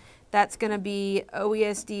Girls, that's going to be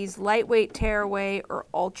OESD's lightweight tearaway or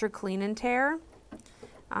ultra clean and tear.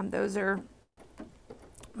 Those are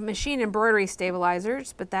machine embroidery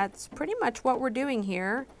stabilizers, but that's pretty much what we're doing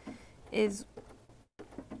here. Is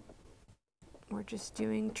we're just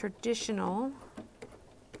doing traditional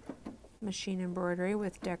machine embroidery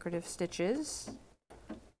with decorative stitches.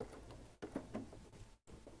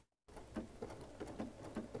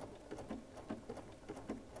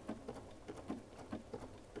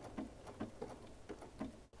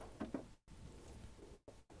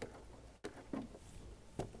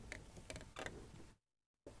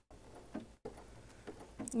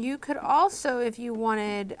 You could also, if you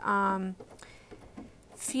wanted,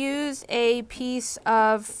 fuse a piece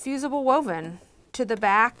of fusible woven to the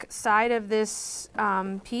back side of this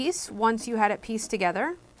piece once you had it pieced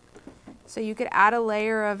together. So you could add a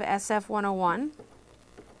layer of SF101.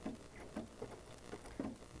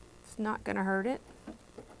 It's not going to hurt it.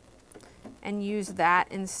 And use that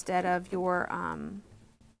instead of your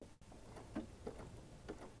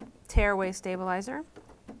tearaway stabilizer.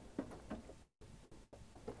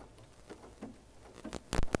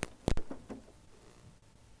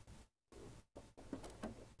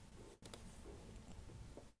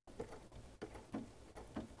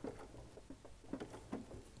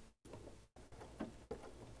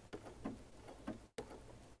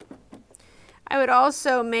 I would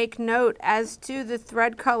also make note as to the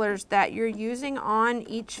thread colors that you're using on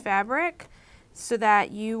each fabric so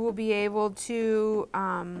that you will be able to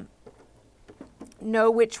know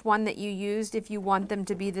which one that you used if you want them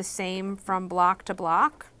to be the same from block to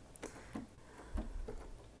block.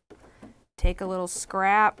 Take a little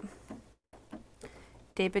scrap,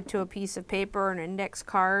 tape it to a piece of paper or an index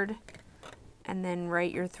card, and then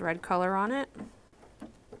write your thread color on it.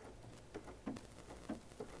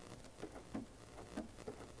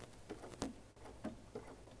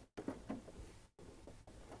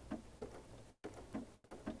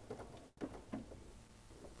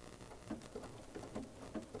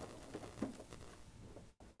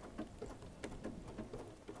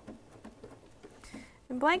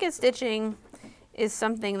 And blanket stitching is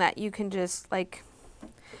something that you can just, like,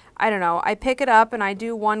 I don't know, I pick it up and I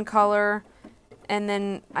do one color and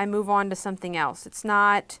then I move on to something else. It's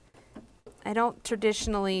not, I don't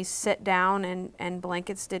traditionally sit down and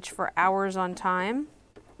blanket stitch for hours on time.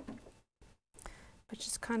 It's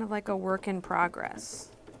just kind of like a work in progress.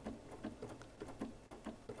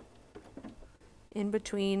 In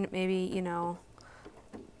between, maybe, you know,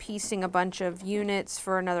 piecing a bunch of units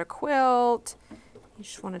for another quilt. You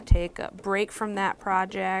just want to take a break from that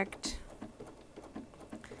project.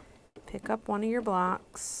 Pick up one of your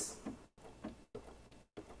blocks.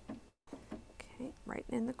 Okay, right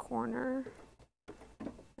in the corner.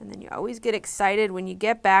 And then you always get excited when you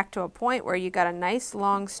get back to a point where you got a nice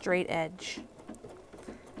long straight edge.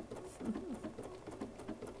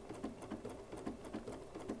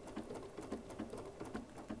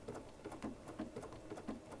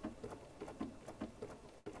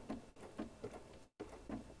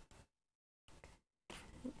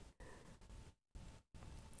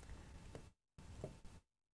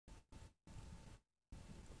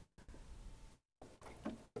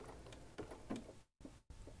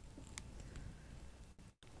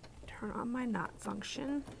 Turn on my knot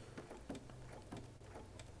function.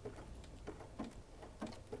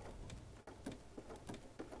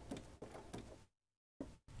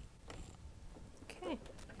 Okay.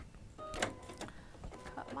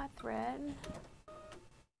 Cut my thread.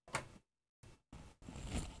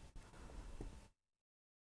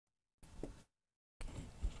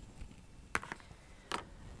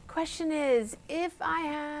 Question is, if I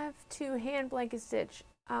have to hand blanket stitch,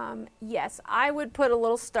 yes, I would put a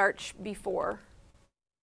little starch before.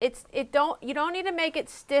 You don't need to make it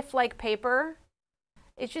stiff like paper.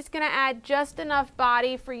 It's just going to add just enough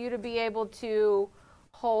body for you to be able to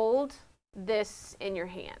hold this in your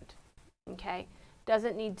hand. Okay?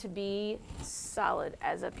 Doesn't need to be solid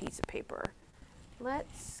as a piece of paper.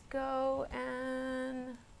 Let's go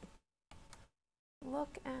and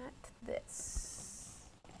look at this.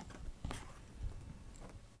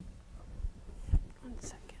 One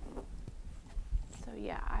second. So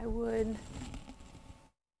yeah, I would.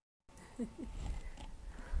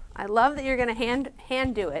 I love that you're going to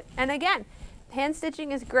hand do it. And again, hand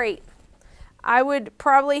stitching is great. I would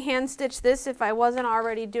probably hand stitch this if I wasn't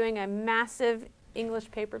already doing a massive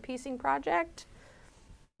English paper piecing project.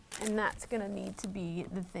 And that's going to need to be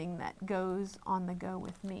the thing that goes on the go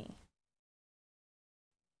with me.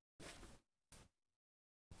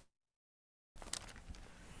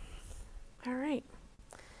 All right.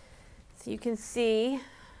 So you can see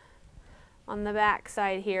on the back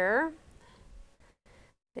side here,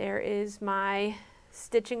 there is my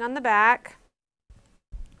stitching on the back,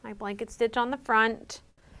 my blanket stitch on the front.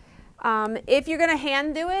 If you're going to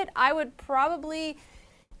hand do it, I would probably,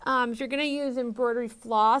 if you're going to use embroidery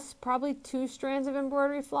floss, probably 2 strands of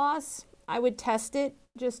embroidery floss. I would test it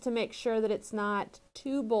just to make sure that it's not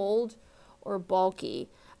too bold or bulky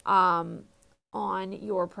on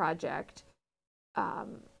your project.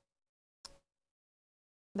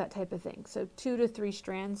 That type of thing. So 2 to 3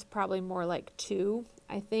 strands, probably more like 2,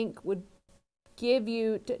 I think would give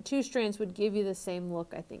you, 2 strands would give you the same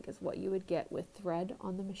look, I think, as what you would get with thread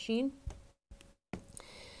on the machine.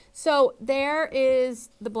 So there is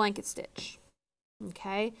the blanket stitch.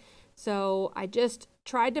 Okay, so I just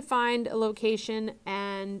tried to find a location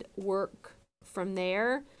and work from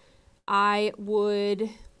there. I would,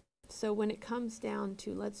 so when it comes down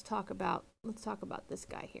to, let's talk about this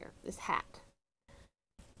guy here, this hat.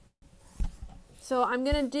 So I'm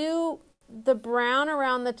going to do the brown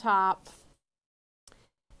around the top,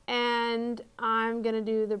 and I'm going to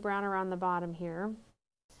do the brown around the bottom here.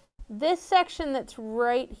 This section that's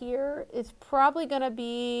right here is probably going to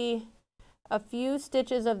be a few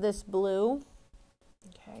stitches of this blue.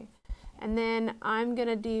 Okay. And then I'm going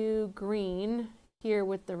to do green here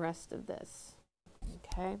with the rest of this.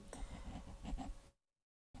 Okay.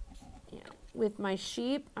 Yeah. With my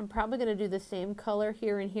sheep, I'm probably going to do the same color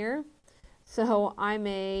here and here. So I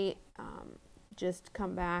may just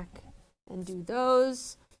come back and do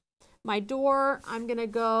those. My door, I'm going to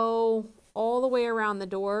go all the way around the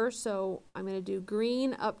door. So I'm going to do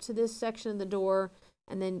green up to this section of the door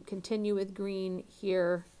and then continue with green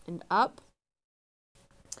here and up.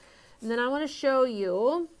 And then I want to show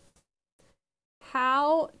you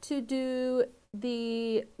how to do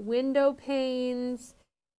the window panes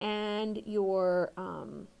and your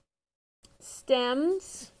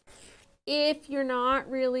stems if you're not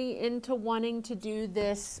really into wanting to do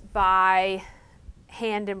this by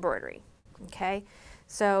hand embroidery. Okay,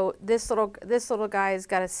 so this little guy's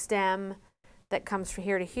got a stem that comes from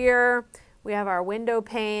here to here. We have our window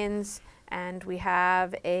panes and we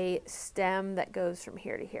have a stem that goes from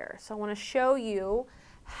here to here. So I want to show you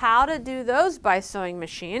how to do those by sewing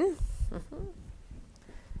machine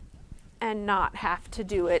and not have to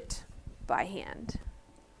do it by hand.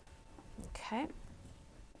 Okay,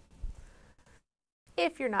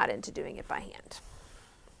 if you're not into doing it by hand.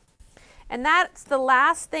 And that's the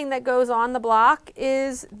last thing that goes on the block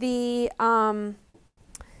is the hand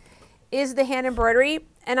embroidery.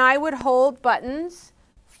 And I would hold buttons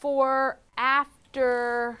for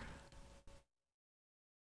after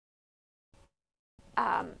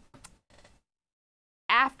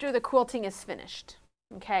after the quilting is finished.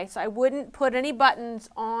 Okay, so I wouldn't put any buttons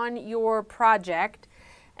on your project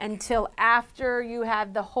until after you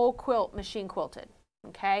have the whole quilt machine quilted.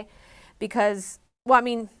 Okay, because, well, I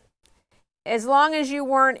mean, as long as you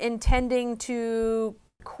weren't intending to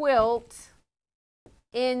quilt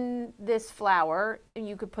in this flower,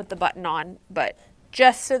 you could put the button on, but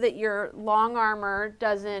just so that your long armor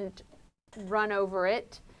doesn't run over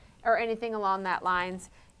it or anything along that lines,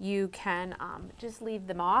 you can just leave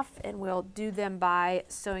them off, and we'll do them by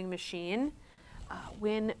sewing machine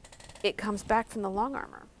when it comes back from the long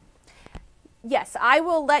armor. Yes, I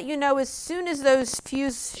will let you know as soon as those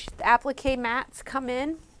fuse applique mats come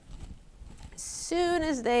in. As soon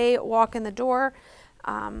as they walk in the door,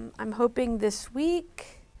 I'm hoping this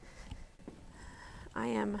week.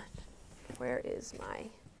 Where is my,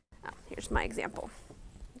 here's my example.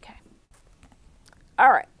 Okay.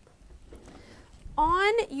 All right.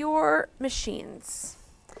 On your machines,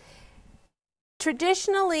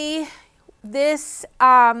 traditionally, this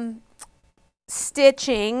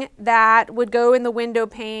stitching that would go in the window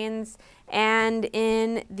panes and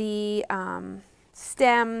in the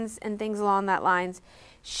stems and things along that lines,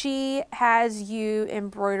 she has you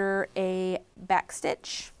embroider a back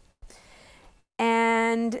stitch,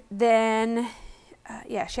 and then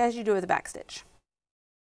yeah, she has you do it with a back stitch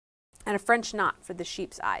and a French knot for the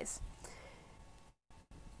sheep's eyes.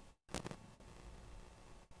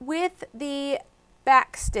 With the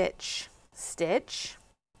back stitch,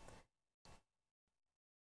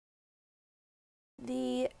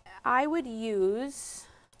 I would use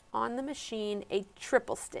on the machine a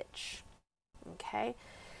triple stitch. Okay,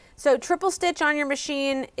 So triple stitch on your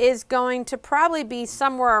machine is going to probably be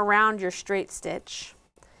somewhere around your straight stitch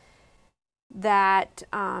that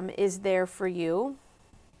is there for you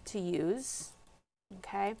to use,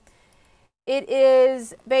 okay? It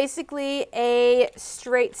is basically a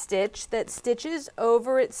straight stitch that stitches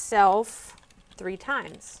over itself 3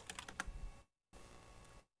 times.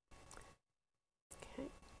 Okay.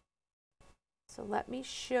 So let me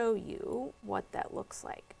show you what that looks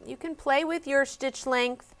like. You can play with your stitch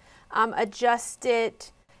length, adjust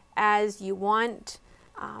it as you want.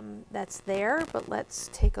 That's there, but let's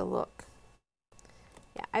take a look.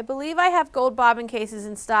 Yeah, I believe I have gold bobbin cases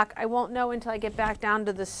in stock. I won't know until I get back down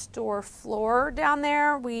to the store floor down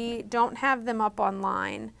there. We don't have them up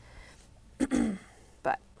online,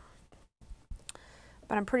 but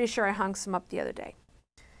I'm pretty sure I hung some up the other day.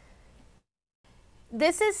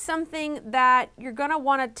 This is something that you're going to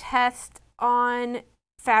want to test on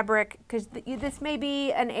fabric, because this may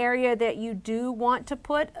be an area that you do want to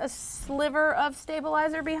put a sliver of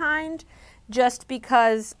stabilizer behind, just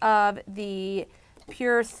because of the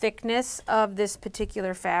pure thickness of this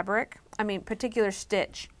particular fabric, particular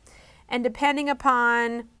stitch. And depending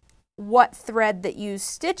upon what thread that you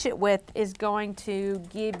stitch it with is going to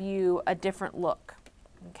give you a different look,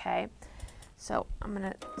 okay? So I'm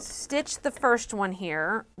going to stitch the first one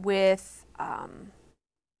here with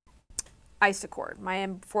Isacord, my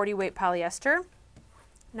 40 weight polyester.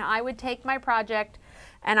 Now I would take my project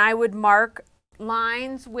and I would mark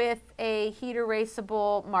lines with a heat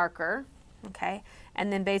erasable marker, okay?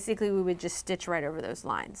 And then basically we would just stitch right over those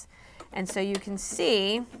lines. And so you can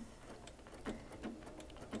see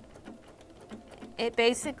it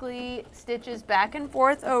basically stitches back and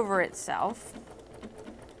forth over itself.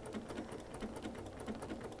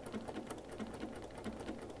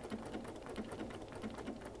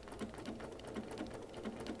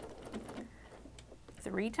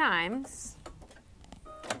 Three times.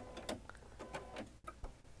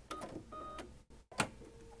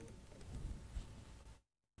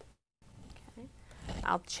 Okay.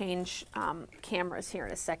 I'll change cameras here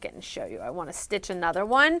in a second and show you. I want to stitch another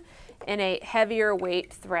one in a heavier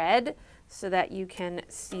weight thread so that you can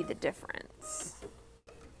see the difference.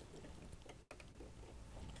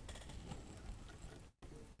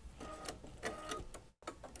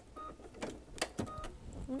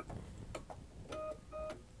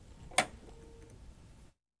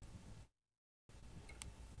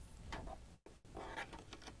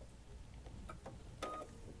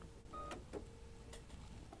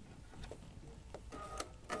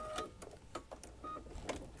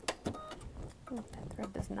 That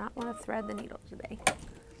thread does not want to thread the needle today.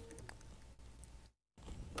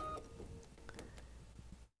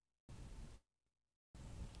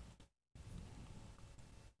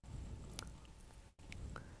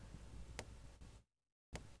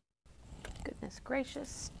 Goodness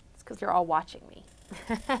gracious. It's because you're all watching me.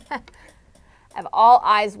 I have all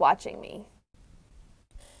eyes watching me.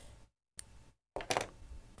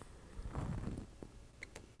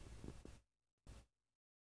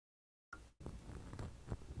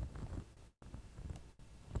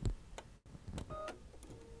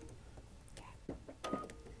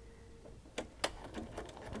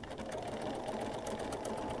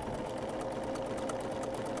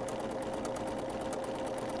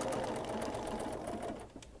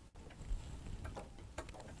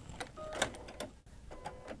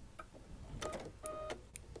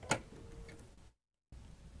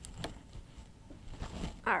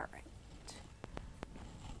 All right.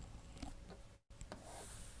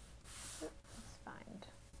 Let's find.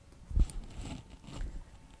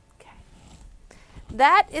 Okay.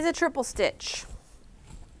 That is a triple stitch.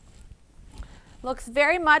 Looks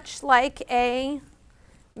very much like a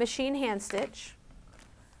machine hand stitch.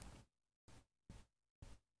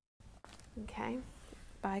 Okay.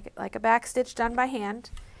 Like a back stitch done by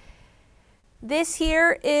hand. This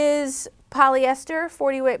here is polyester,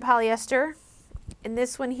 40 weight polyester. And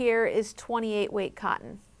this one here is 28 weight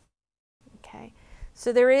cotton. Okay,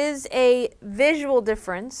 so there is a visual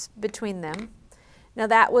difference between them. Now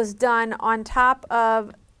that was done on top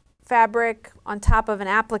of fabric, on top of an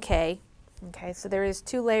applique. Okay, so there is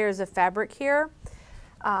 2 layers of fabric here.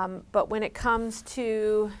 But when it comes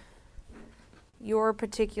to your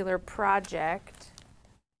particular project,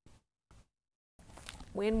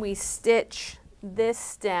 when we stitch this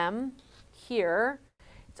stem here,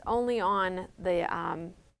 it's only on the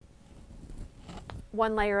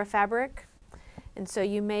 1 layer of fabric, and so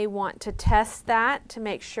you may want to test that to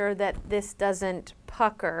make sure that this doesn't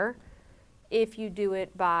pucker if you do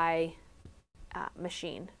it by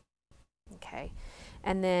machine. Okay,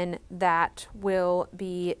 and then that will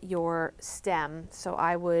be your stem. So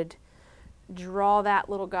I would draw that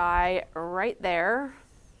little guy right there.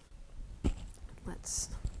 Let's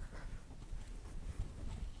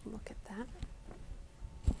look at that.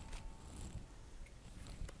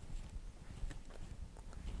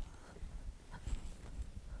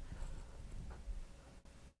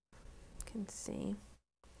 You can see.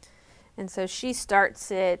 And so she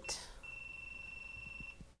starts it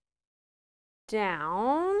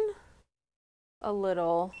down a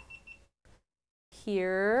little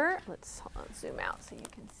here. Let's zoom out so you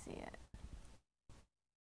can see it.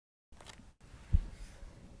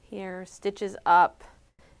 Here, stitches up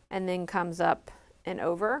and then comes up and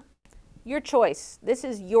over. Your choice. This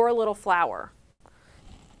is your little flower.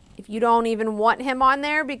 If you don't even want him on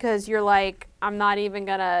there because you're like, I'm not even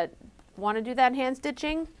gonna want to do that hand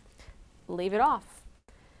stitching, leave it off.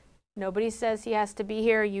 Nobody says he has to be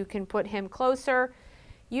here. You can put him closer.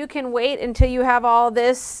 You can wait until you have all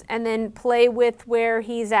this and then play with where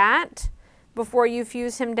he's at before you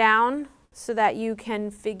fuse him down so that you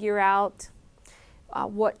can figure out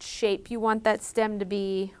what shape you want that stem to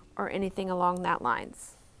be or anything along that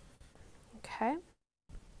lines. Okay.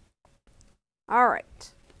 All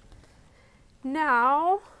right.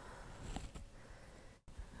 Now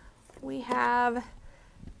we have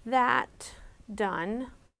that done.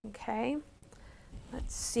 Okay.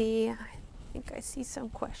 Let's see. I think I see some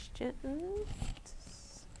questions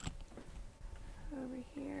over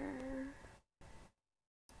here.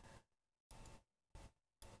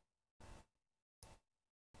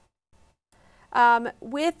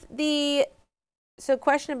 So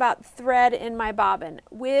question about thread in my bobbin.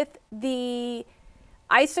 With the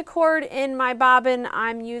Isacord in my bobbin,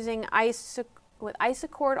 I'm using with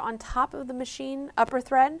Isacord on top of the machine, upper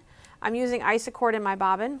thread, I'm using Isacord in my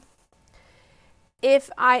bobbin. If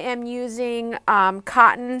I am using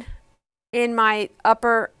cotton in my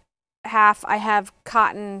upper half, I have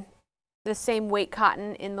cotton, the same weight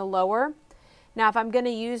cotton in the lower. Now if I'm going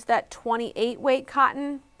to use that 28 weight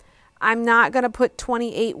cotton, I'm not going to put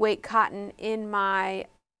 28 weight cotton in my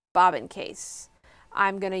bobbin case.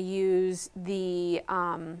 I'm going to use the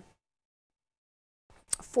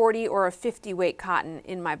 40 or a 50 weight cotton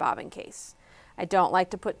in my bobbin case. I don't like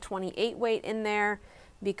to put 28 weight in there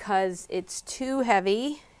because it's too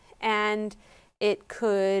heavy and it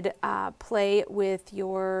could play with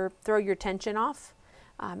throw your tension off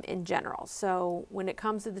in general. So when it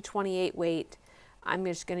comes to the 28 weight, I'm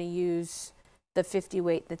just going to use the 50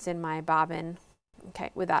 weight that's in my bobbin, okay,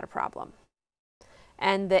 without a problem.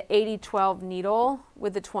 And the 80-12 needle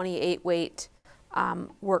with the 28 weight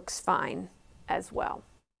works fine as well.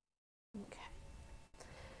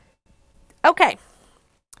 Okay,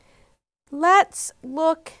 let's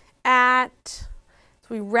look at, as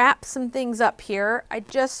we wrap some things up here, I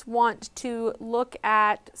just want to look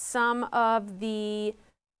at some of the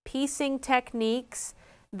piecing techniques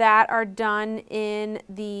that are done in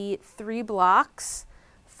the 3 blocks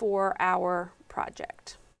for our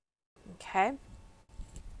project. Okay,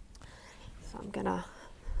 so I'm gonna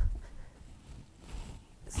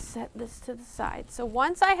set this to the side. So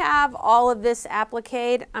once I have all of this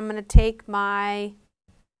appliqued, I'm gonna take my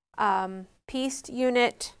pieced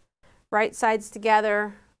unit, right sides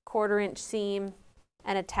together, 1/4 inch seam,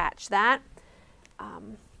 and attach that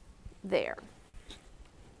there.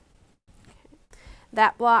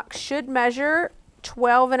 That block should measure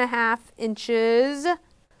 12.5 inches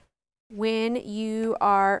when you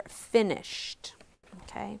are finished,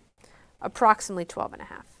 okay? Approximately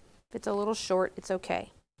 12.5. If it's a little short, it's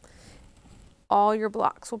okay. All your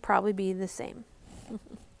blocks will probably be the same.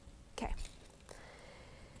 Okay.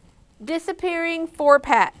 Disappearing 4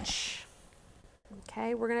 patch.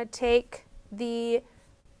 Okay, we're going to take the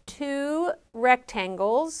 2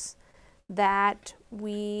 rectangles that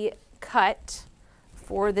we cut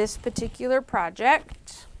for this particular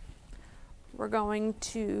project. We're going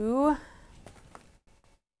to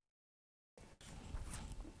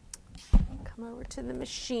come over to the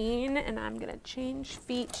machine and I'm going to change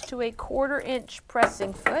feet to a 1/4 inch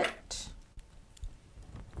pressing foot.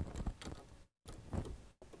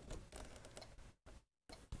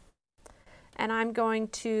 And I'm going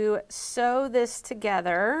to sew this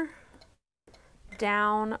together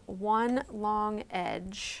down one long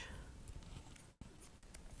edge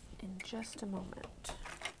in just a moment.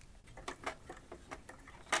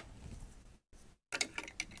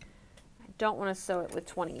 I don't want to sew it with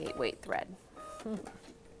 28 weight thread.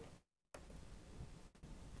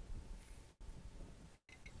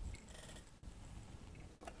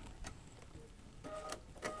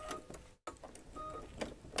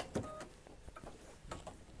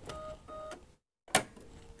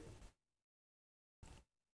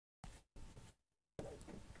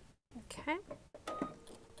 Okay.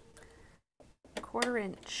 1/4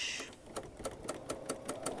 inch.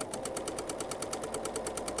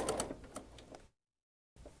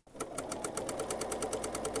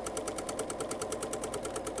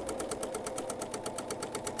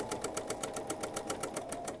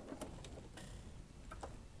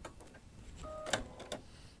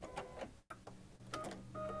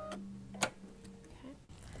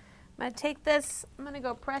 I'm going to take this, I'm going to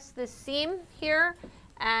go press this seam here,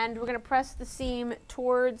 and we're going to press the seam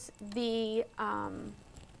towards the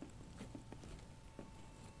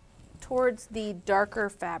darker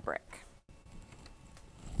fabric.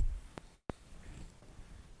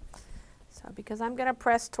 So because I'm going to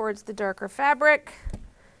press towards the darker fabric,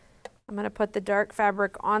 I'm going to put the dark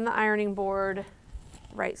fabric on the ironing board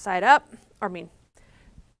right side up, or I mean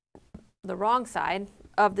the wrong side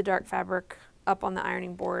of the dark fabric up on the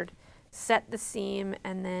ironing board. Set the seam,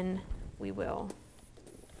 and then we will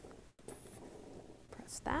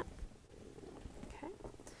press that. Okay.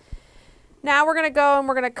 Now we're going to go and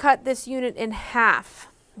we're going to cut this unit in half.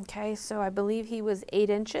 Okay, so I believe he was 8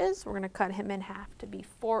 inches. We're going to cut him in half to be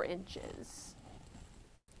 4 inches.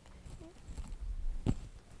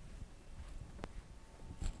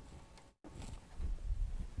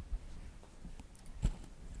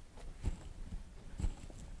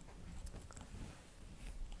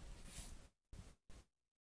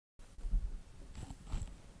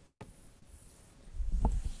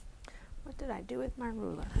 What did I do with my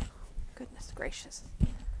ruler? Goodness gracious.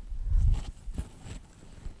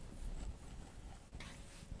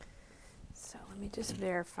 So let me just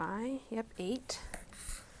verify. Yep, 8.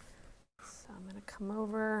 So I'm going to come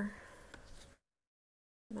over.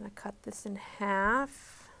 I'm going to cut this in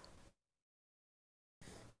half.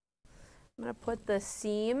 I'm going to put the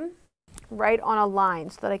seam right on a line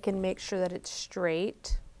so that I can make sure that it's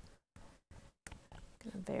straight.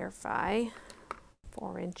 I'm going to verify.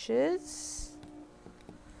 4 inches.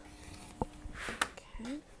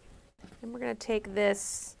 Okay. And we're going to take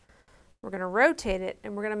this, we're going to rotate it,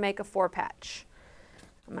 and we're going to make a 4 patch.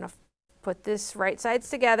 I'm going to put this right sides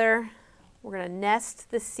together. We're going to nest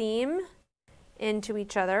the seam into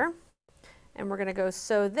each other, and we're going to go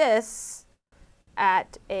sew this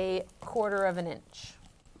at 1/4 inch.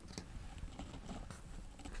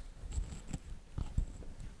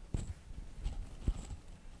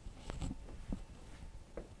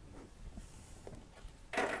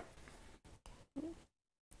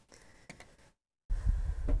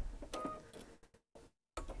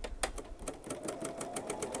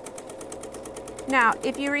 Now,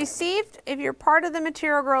 if you're part of the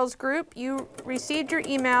Material Girls group, you received your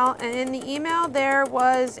email, and in the email there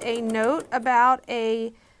was a note about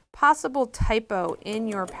a possible typo in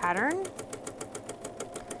your pattern.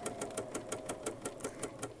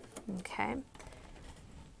 Okay.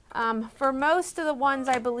 For most of the ones,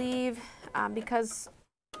 I believe, because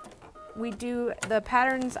we do the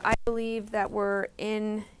patterns, I believe that were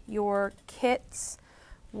in your kits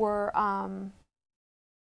were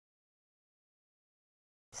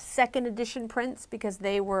 2nd edition prints, because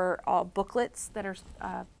they were all booklets that are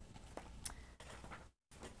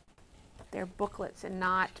they're booklets and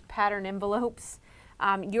not pattern envelopes.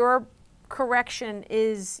 Your correction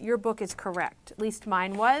is, your book is correct, at least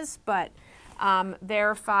mine was, but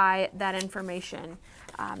verify that information.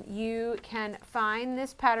 You can find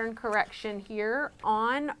this pattern correction here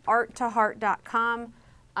on arttoheart.com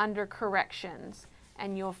under corrections,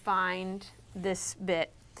 and you'll find this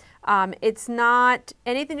bit. It's not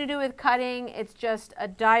anything to do with cutting, it's just a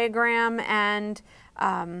diagram, and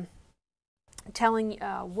telling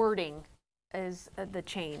wording is the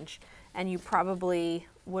change, and you probably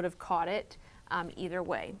would have caught it either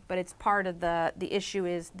way, but it's part of the issue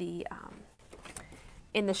is the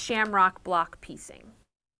in the Shamrock block piecing.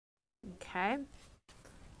 Okay,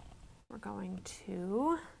 we're going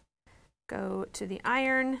to go to the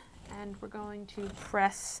iron, and we're going to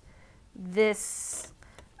press this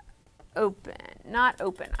open, not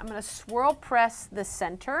open. I'm going to swirl press the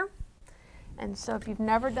center. And so if you've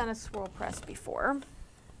never done a swirl press before,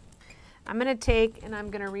 I'm going to take and I'm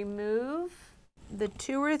going to remove the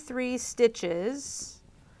 2 or 3 stitches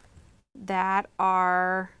that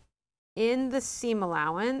are in the seam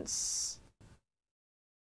allowance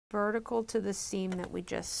vertical to the seam that we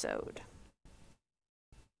just sewed.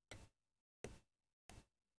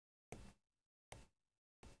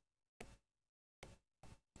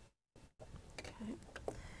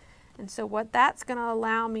 And so what that's going to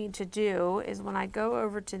allow me to do is when I go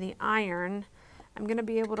over to the iron, I'm going to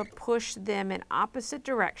be able to push them in opposite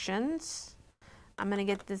directions. I'm going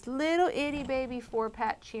to get this little itty baby 4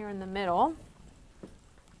 patch here in the middle.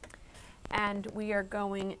 and we are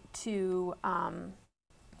going to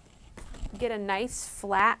get a nice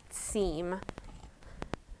flat seam,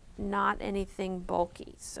 not anything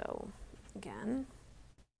bulky. So again,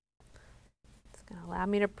 it's going to allow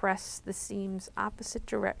me to press the seams opposite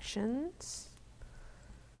directions.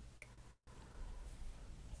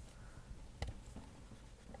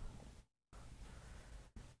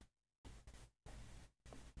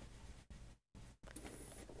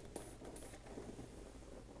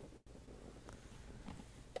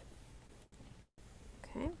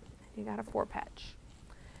 Okay, you got a 4 patch.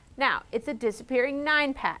 Now, it's a disappearing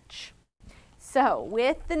 9 patch. So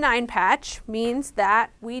with the 9 patch means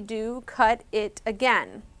that we do cut it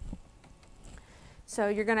again. So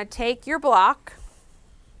you're going to take your block,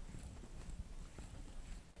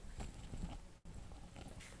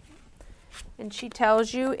 and she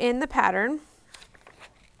tells you in the pattern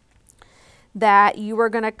that you are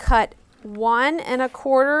going to cut 1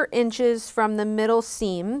 1/4 inches from the middle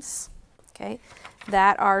seams, okay,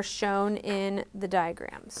 that are shown in the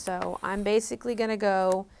diagram. So I'm basically going to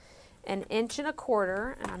go 1 1/4 inches,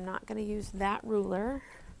 and I'm not going to use that ruler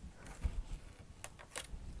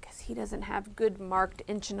because he doesn't have good marked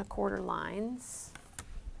 1 1/4 lines.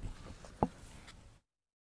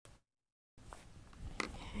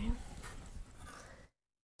 Okay.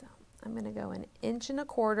 So I'm going to go 1 1/4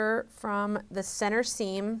 inches from the center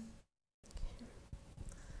seam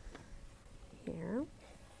here.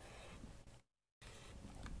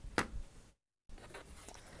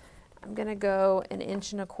 I'm going to go 1 1/4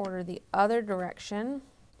 inches the other direction.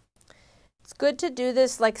 It's good to do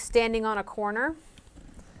this like standing on a corner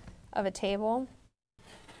of a table.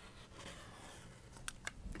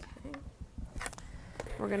 Okay.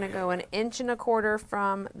 We're going to go 1 1/4 inches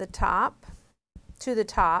from the top to the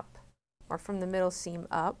top, or from the middle seam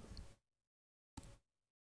up.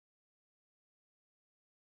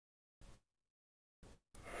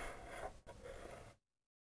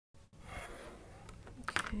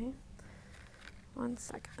 Okay. 1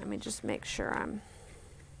 second, let me just make sure I'm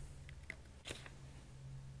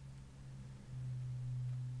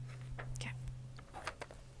okay.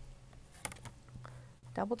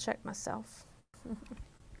 Double check myself.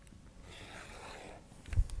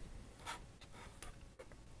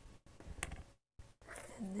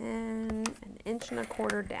 And then 1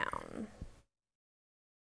 1/4 inches down.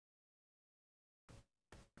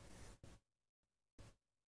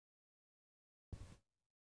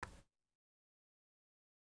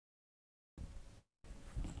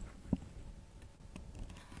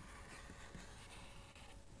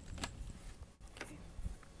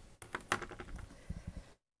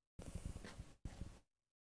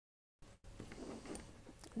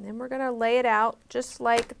 And then we're going to lay it out just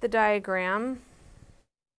like the diagram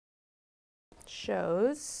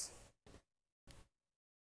shows.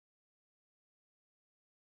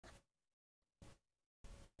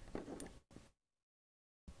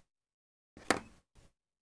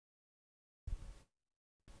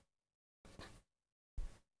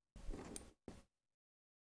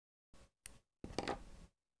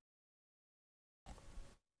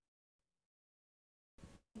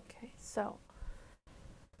 Okay, so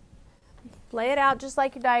lay it out just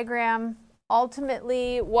like your diagram.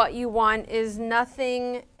 Ultimately, what you want is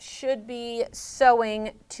nothing should be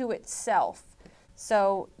sewing to itself.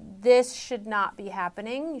 So this should not be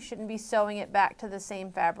happening. You shouldn't be sewing it back to the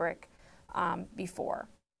same fabric before.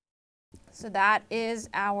 So that is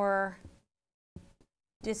our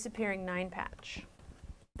disappearing 9 patch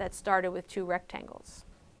that started with 2 rectangles.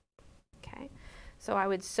 Okay, so I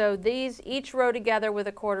would sew these each row together with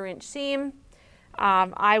a 1/4 inch seam.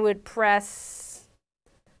 I would press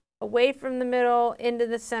away from the middle, into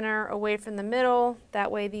the center, away from the middle.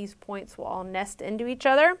 That way these points will all nest into each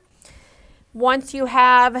other. Once you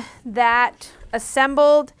have that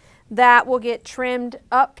assembled, that will get trimmed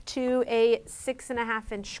up to a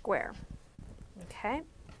 6.5 inch square. Okay.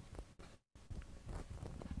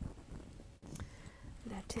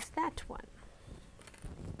 That is that one.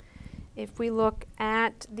 If we look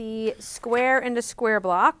at the square into square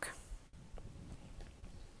block,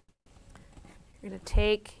 you're going to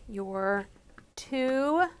take your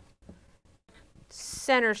 2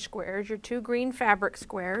 center squares, your 2 green fabric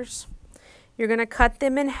squares. You're going to cut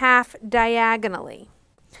them in half diagonally.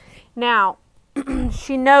 Now,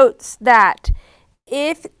 she notes that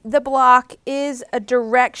if the block is a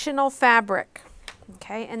directional fabric,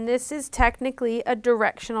 okay, and this is technically a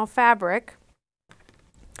directional fabric,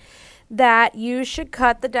 that you should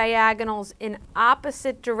cut the diagonals in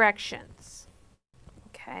opposite directions.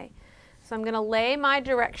 Okay, so I'm going to lay my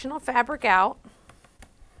directional fabric out.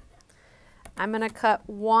 I'm going to cut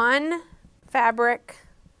 1 fabric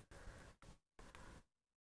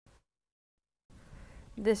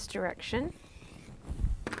this direction.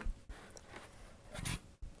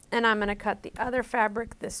 And I'm going to cut the other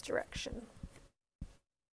fabric this direction.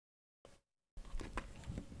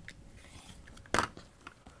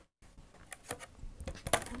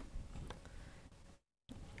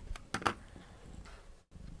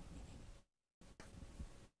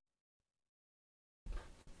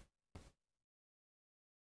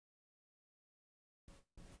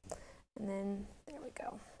 And then there we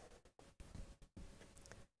go.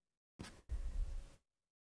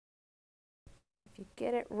 If you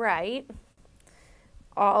get it right,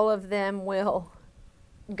 all of them will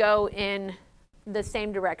go in the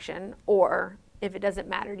same direction, or if it doesn't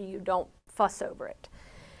matter to you, don't fuss over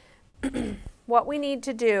it. What we need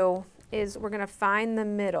to do is we're going to find the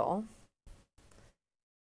middle.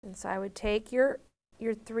 And so I would take your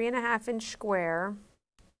 3.5 inch square.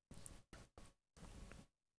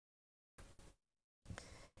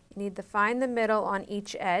 You need to find the middle on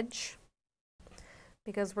each edge,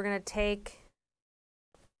 because we're going to take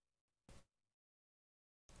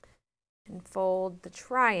and fold the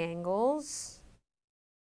triangles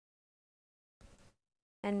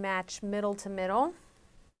and match middle to middle.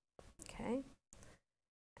 Okay.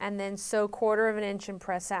 And then sew 1/4 inch and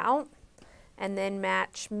press out, and then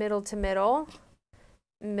match middle to middle,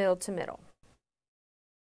 middle to middle.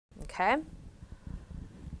 Okay.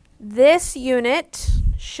 This unit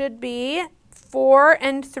should be 4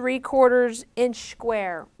 3/4 inch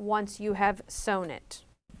square once you have sewn it.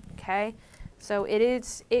 Okay, so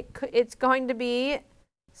it's going to be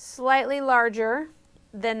slightly larger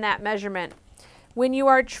than that measurement. When you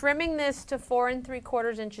are trimming this to 4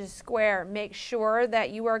 3/4 inches square, make sure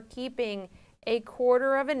that you are keeping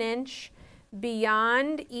 1/4 inch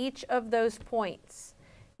beyond each of those points.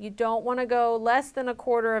 You don't want to go less than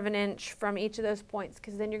 1/4 inch from each of those points,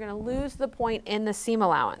 because then you're going to lose the point in the seam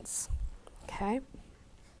allowance. Okay.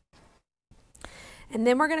 And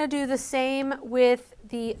then we're going to do the same with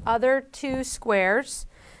the other 2 squares.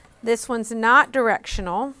 This one's not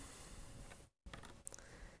directional.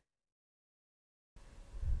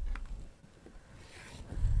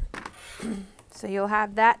 So you'll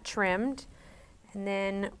have that trimmed, and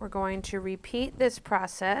then we're going to repeat this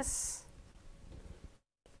process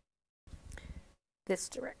this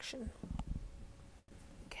direction.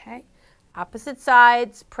 Okay, opposite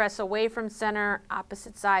sides, press away from center,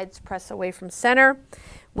 opposite sides, press away from center.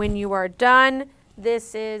 When you are done,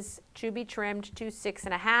 this is to be trimmed to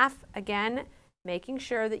 6.5. Again, making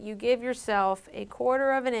sure that you give yourself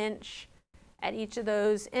 1/4 inch at each of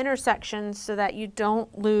those intersections so that you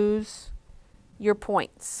don't lose your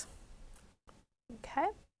points. Okay,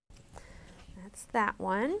 that's that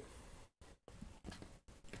one.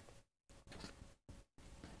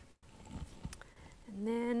 And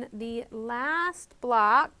then the last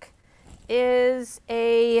block is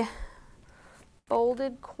a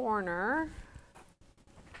folded corner,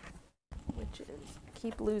 which is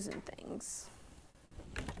keep losing things.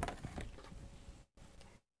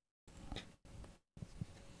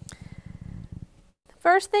 The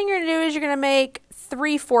first thing you're going to do is you're going to make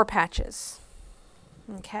 3 4 patches.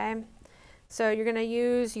 Okay, so you're going to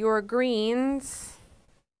use your greens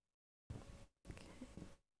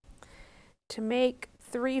to make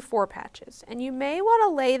 3 4 patches, and you may want to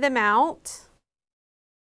lay them out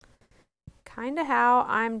kind of how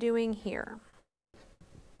I'm doing here.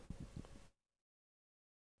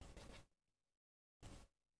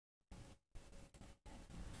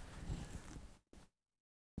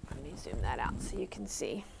 Let me zoom that out so you can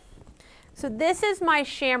see. So this is my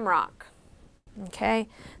shamrock. Okay,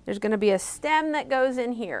 there's going to be a stem that goes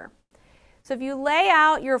in here. So if you lay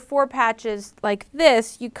out your 4 patches like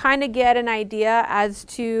this, you kind of get an idea as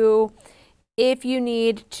to if you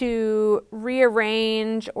need to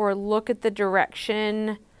rearrange or look at the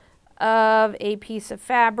direction of a piece of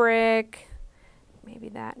fabric. Maybe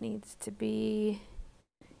that needs to be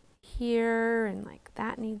here, and like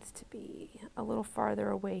that needs to be a little farther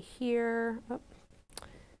away here. Oh.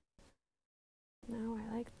 No,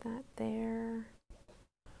 I like that there.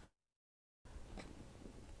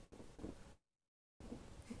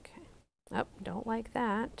 Oh, don't like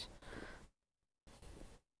that.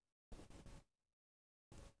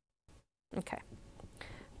 Okay,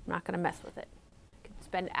 I'm not going to mess with it. I could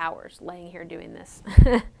spend hours laying here doing this.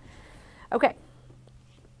 Okay,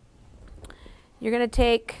 you're going to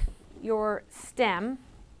take your stem,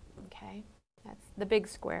 okay, that's the big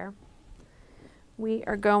square. We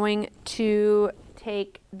are going to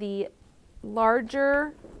take the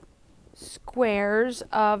larger squares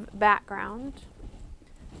of background,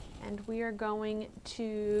 and we are going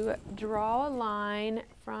to draw a line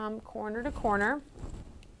from corner to corner.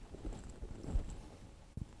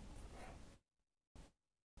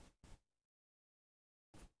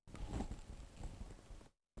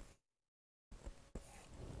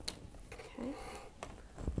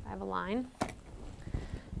 have a line. I'm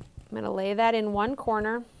going to lay that in one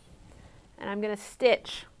corner, and I'm going to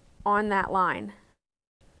stitch on that line.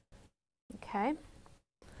 Okay.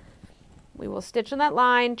 We will stitch on that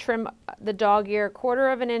line, trim the dog ear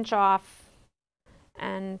 1/4 inch off,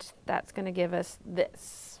 and that's going to give us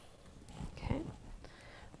this. Okay.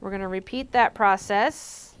 We're going to repeat that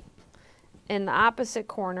process in the opposite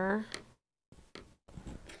corner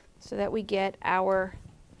so that we get our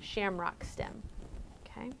shamrock stem.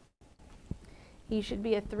 Okay. He should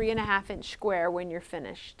be a 3.5 inch square when you're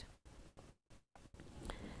finished.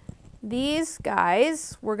 These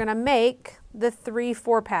guys, we're going to make the 3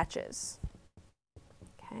 4 patches.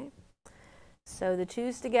 Okay. Sew the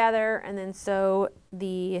 2s together and then sew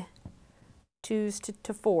the 2s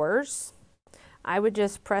to 4s. I would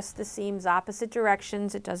just press the seams opposite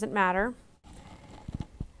directions, it doesn't matter.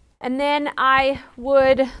 And then I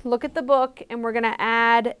would look at the book, and we're going to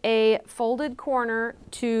add a folded corner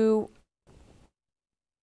to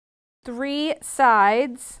 3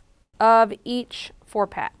 sides of each 4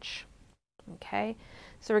 patch. Okay,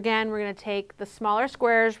 so again, we're going to take the smaller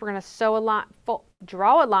squares, we're going to sew a line,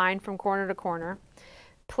 draw a line from corner to corner,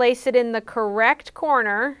 place it in the correct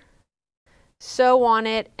corner, sew on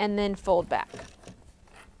it, and then fold back.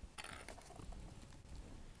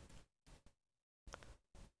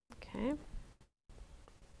 Okay.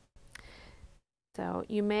 So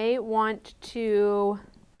you may want to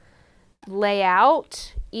lay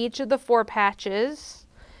out each of the 4 patches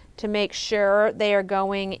to make sure they are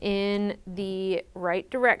going in the right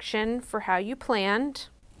direction for how you planned.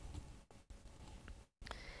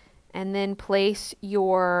 And then place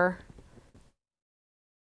your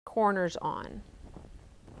corners on.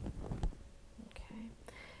 Okay.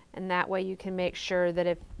 And that way you can make sure that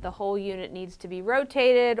if the whole unit needs to be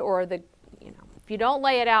rotated, or the, if you don't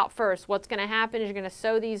lay it out first, what's going to happen is you're going to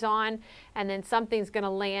sew these on, and then something's going to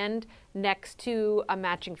land next to a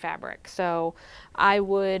matching fabric. So I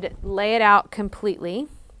would lay it out completely.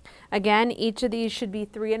 Again, each of these should be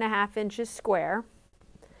 3.5 inches square.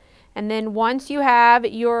 And then once you have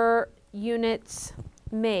your units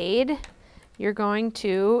made, you're going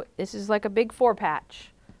to, this is like a big 4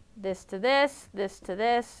 patch, this to this, this to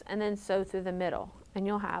this, and then sew through the middle, and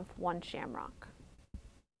you'll have 1 shamrock.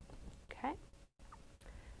 Okay.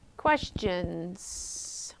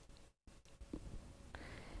 Questions?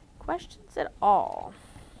 Questions at all?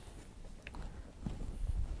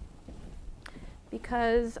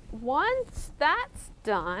 Because once that's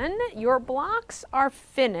done, your blocks are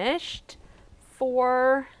finished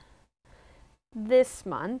for this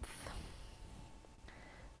month.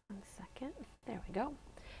 1 second. There we go.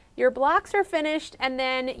 Your blocks are finished, and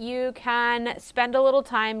then you can spend a little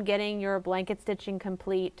time getting your blanket stitching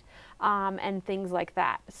complete and things like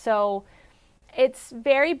that. So it's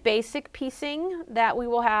very basic piecing that we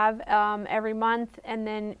will have every month, and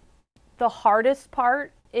then the hardest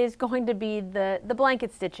part is going to be the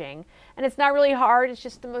blanket stitching. And it's not really hard, it's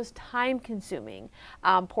just the most time-consuming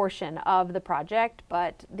portion of the project,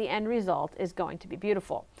 but the end result is going to be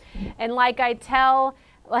beautiful. And like I tell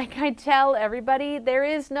everybody, there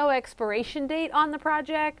is no expiration date on the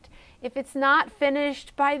project. If it's not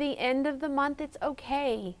finished by the end of the month, it's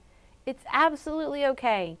okay. It's absolutely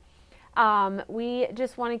okay. We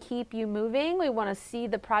just want to keep you moving. We want to see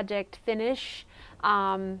the project finish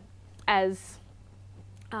as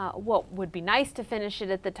what would be nice to finish it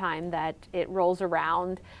at the time that it rolls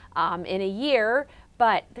around in a year,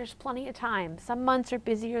 but there's plenty of time. Some months are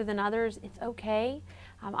busier than others. It's okay.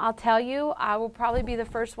 I'll tell you, I will probably be the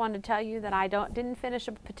first one to tell you that I didn't finish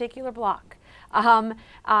a particular block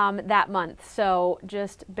that month. So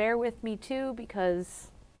just bear with me too,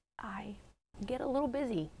 because I get a little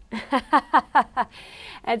busy.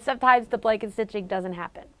 And sometimes the blanket stitching doesn't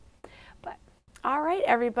happen. But all right,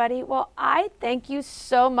 everybody. Well, I thank you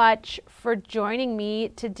so much for joining me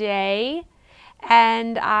today,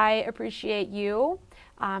 and I appreciate you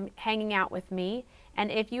hanging out with me. And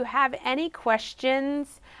if you have any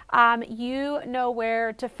questions, you know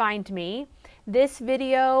where to find me. This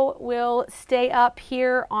video will stay up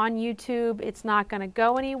here on YouTube. It's not going to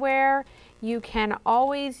go anywhere. You can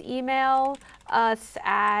always email us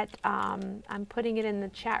at, I'm putting it in the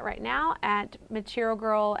chat right now, at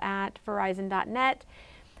materialgirl@verizon.net.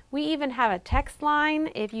 We even have a text line.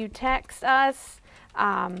 If you text us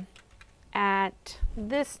at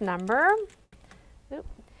this number,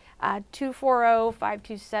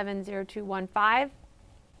 240-527-0215.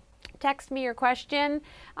 Text me your question.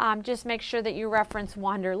 Just make sure that you reference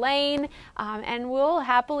Wander Lane, and we'll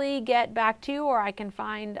happily get back to you, or I can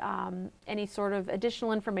find any sort of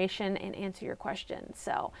additional information and answer your questions.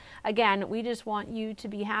 So again, we just want you to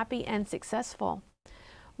be happy and successful.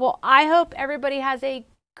 Well, I hope everybody has a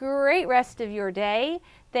great rest of your day.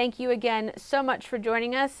 Thank you again so much for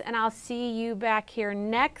joining us, and I'll see you back here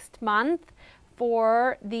next month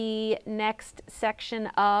for the next section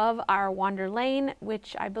of our Wander Lane,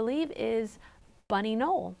 which I believe is Bunny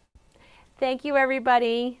Knoll. Thank you,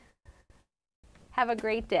 everybody. Have a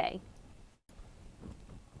great day.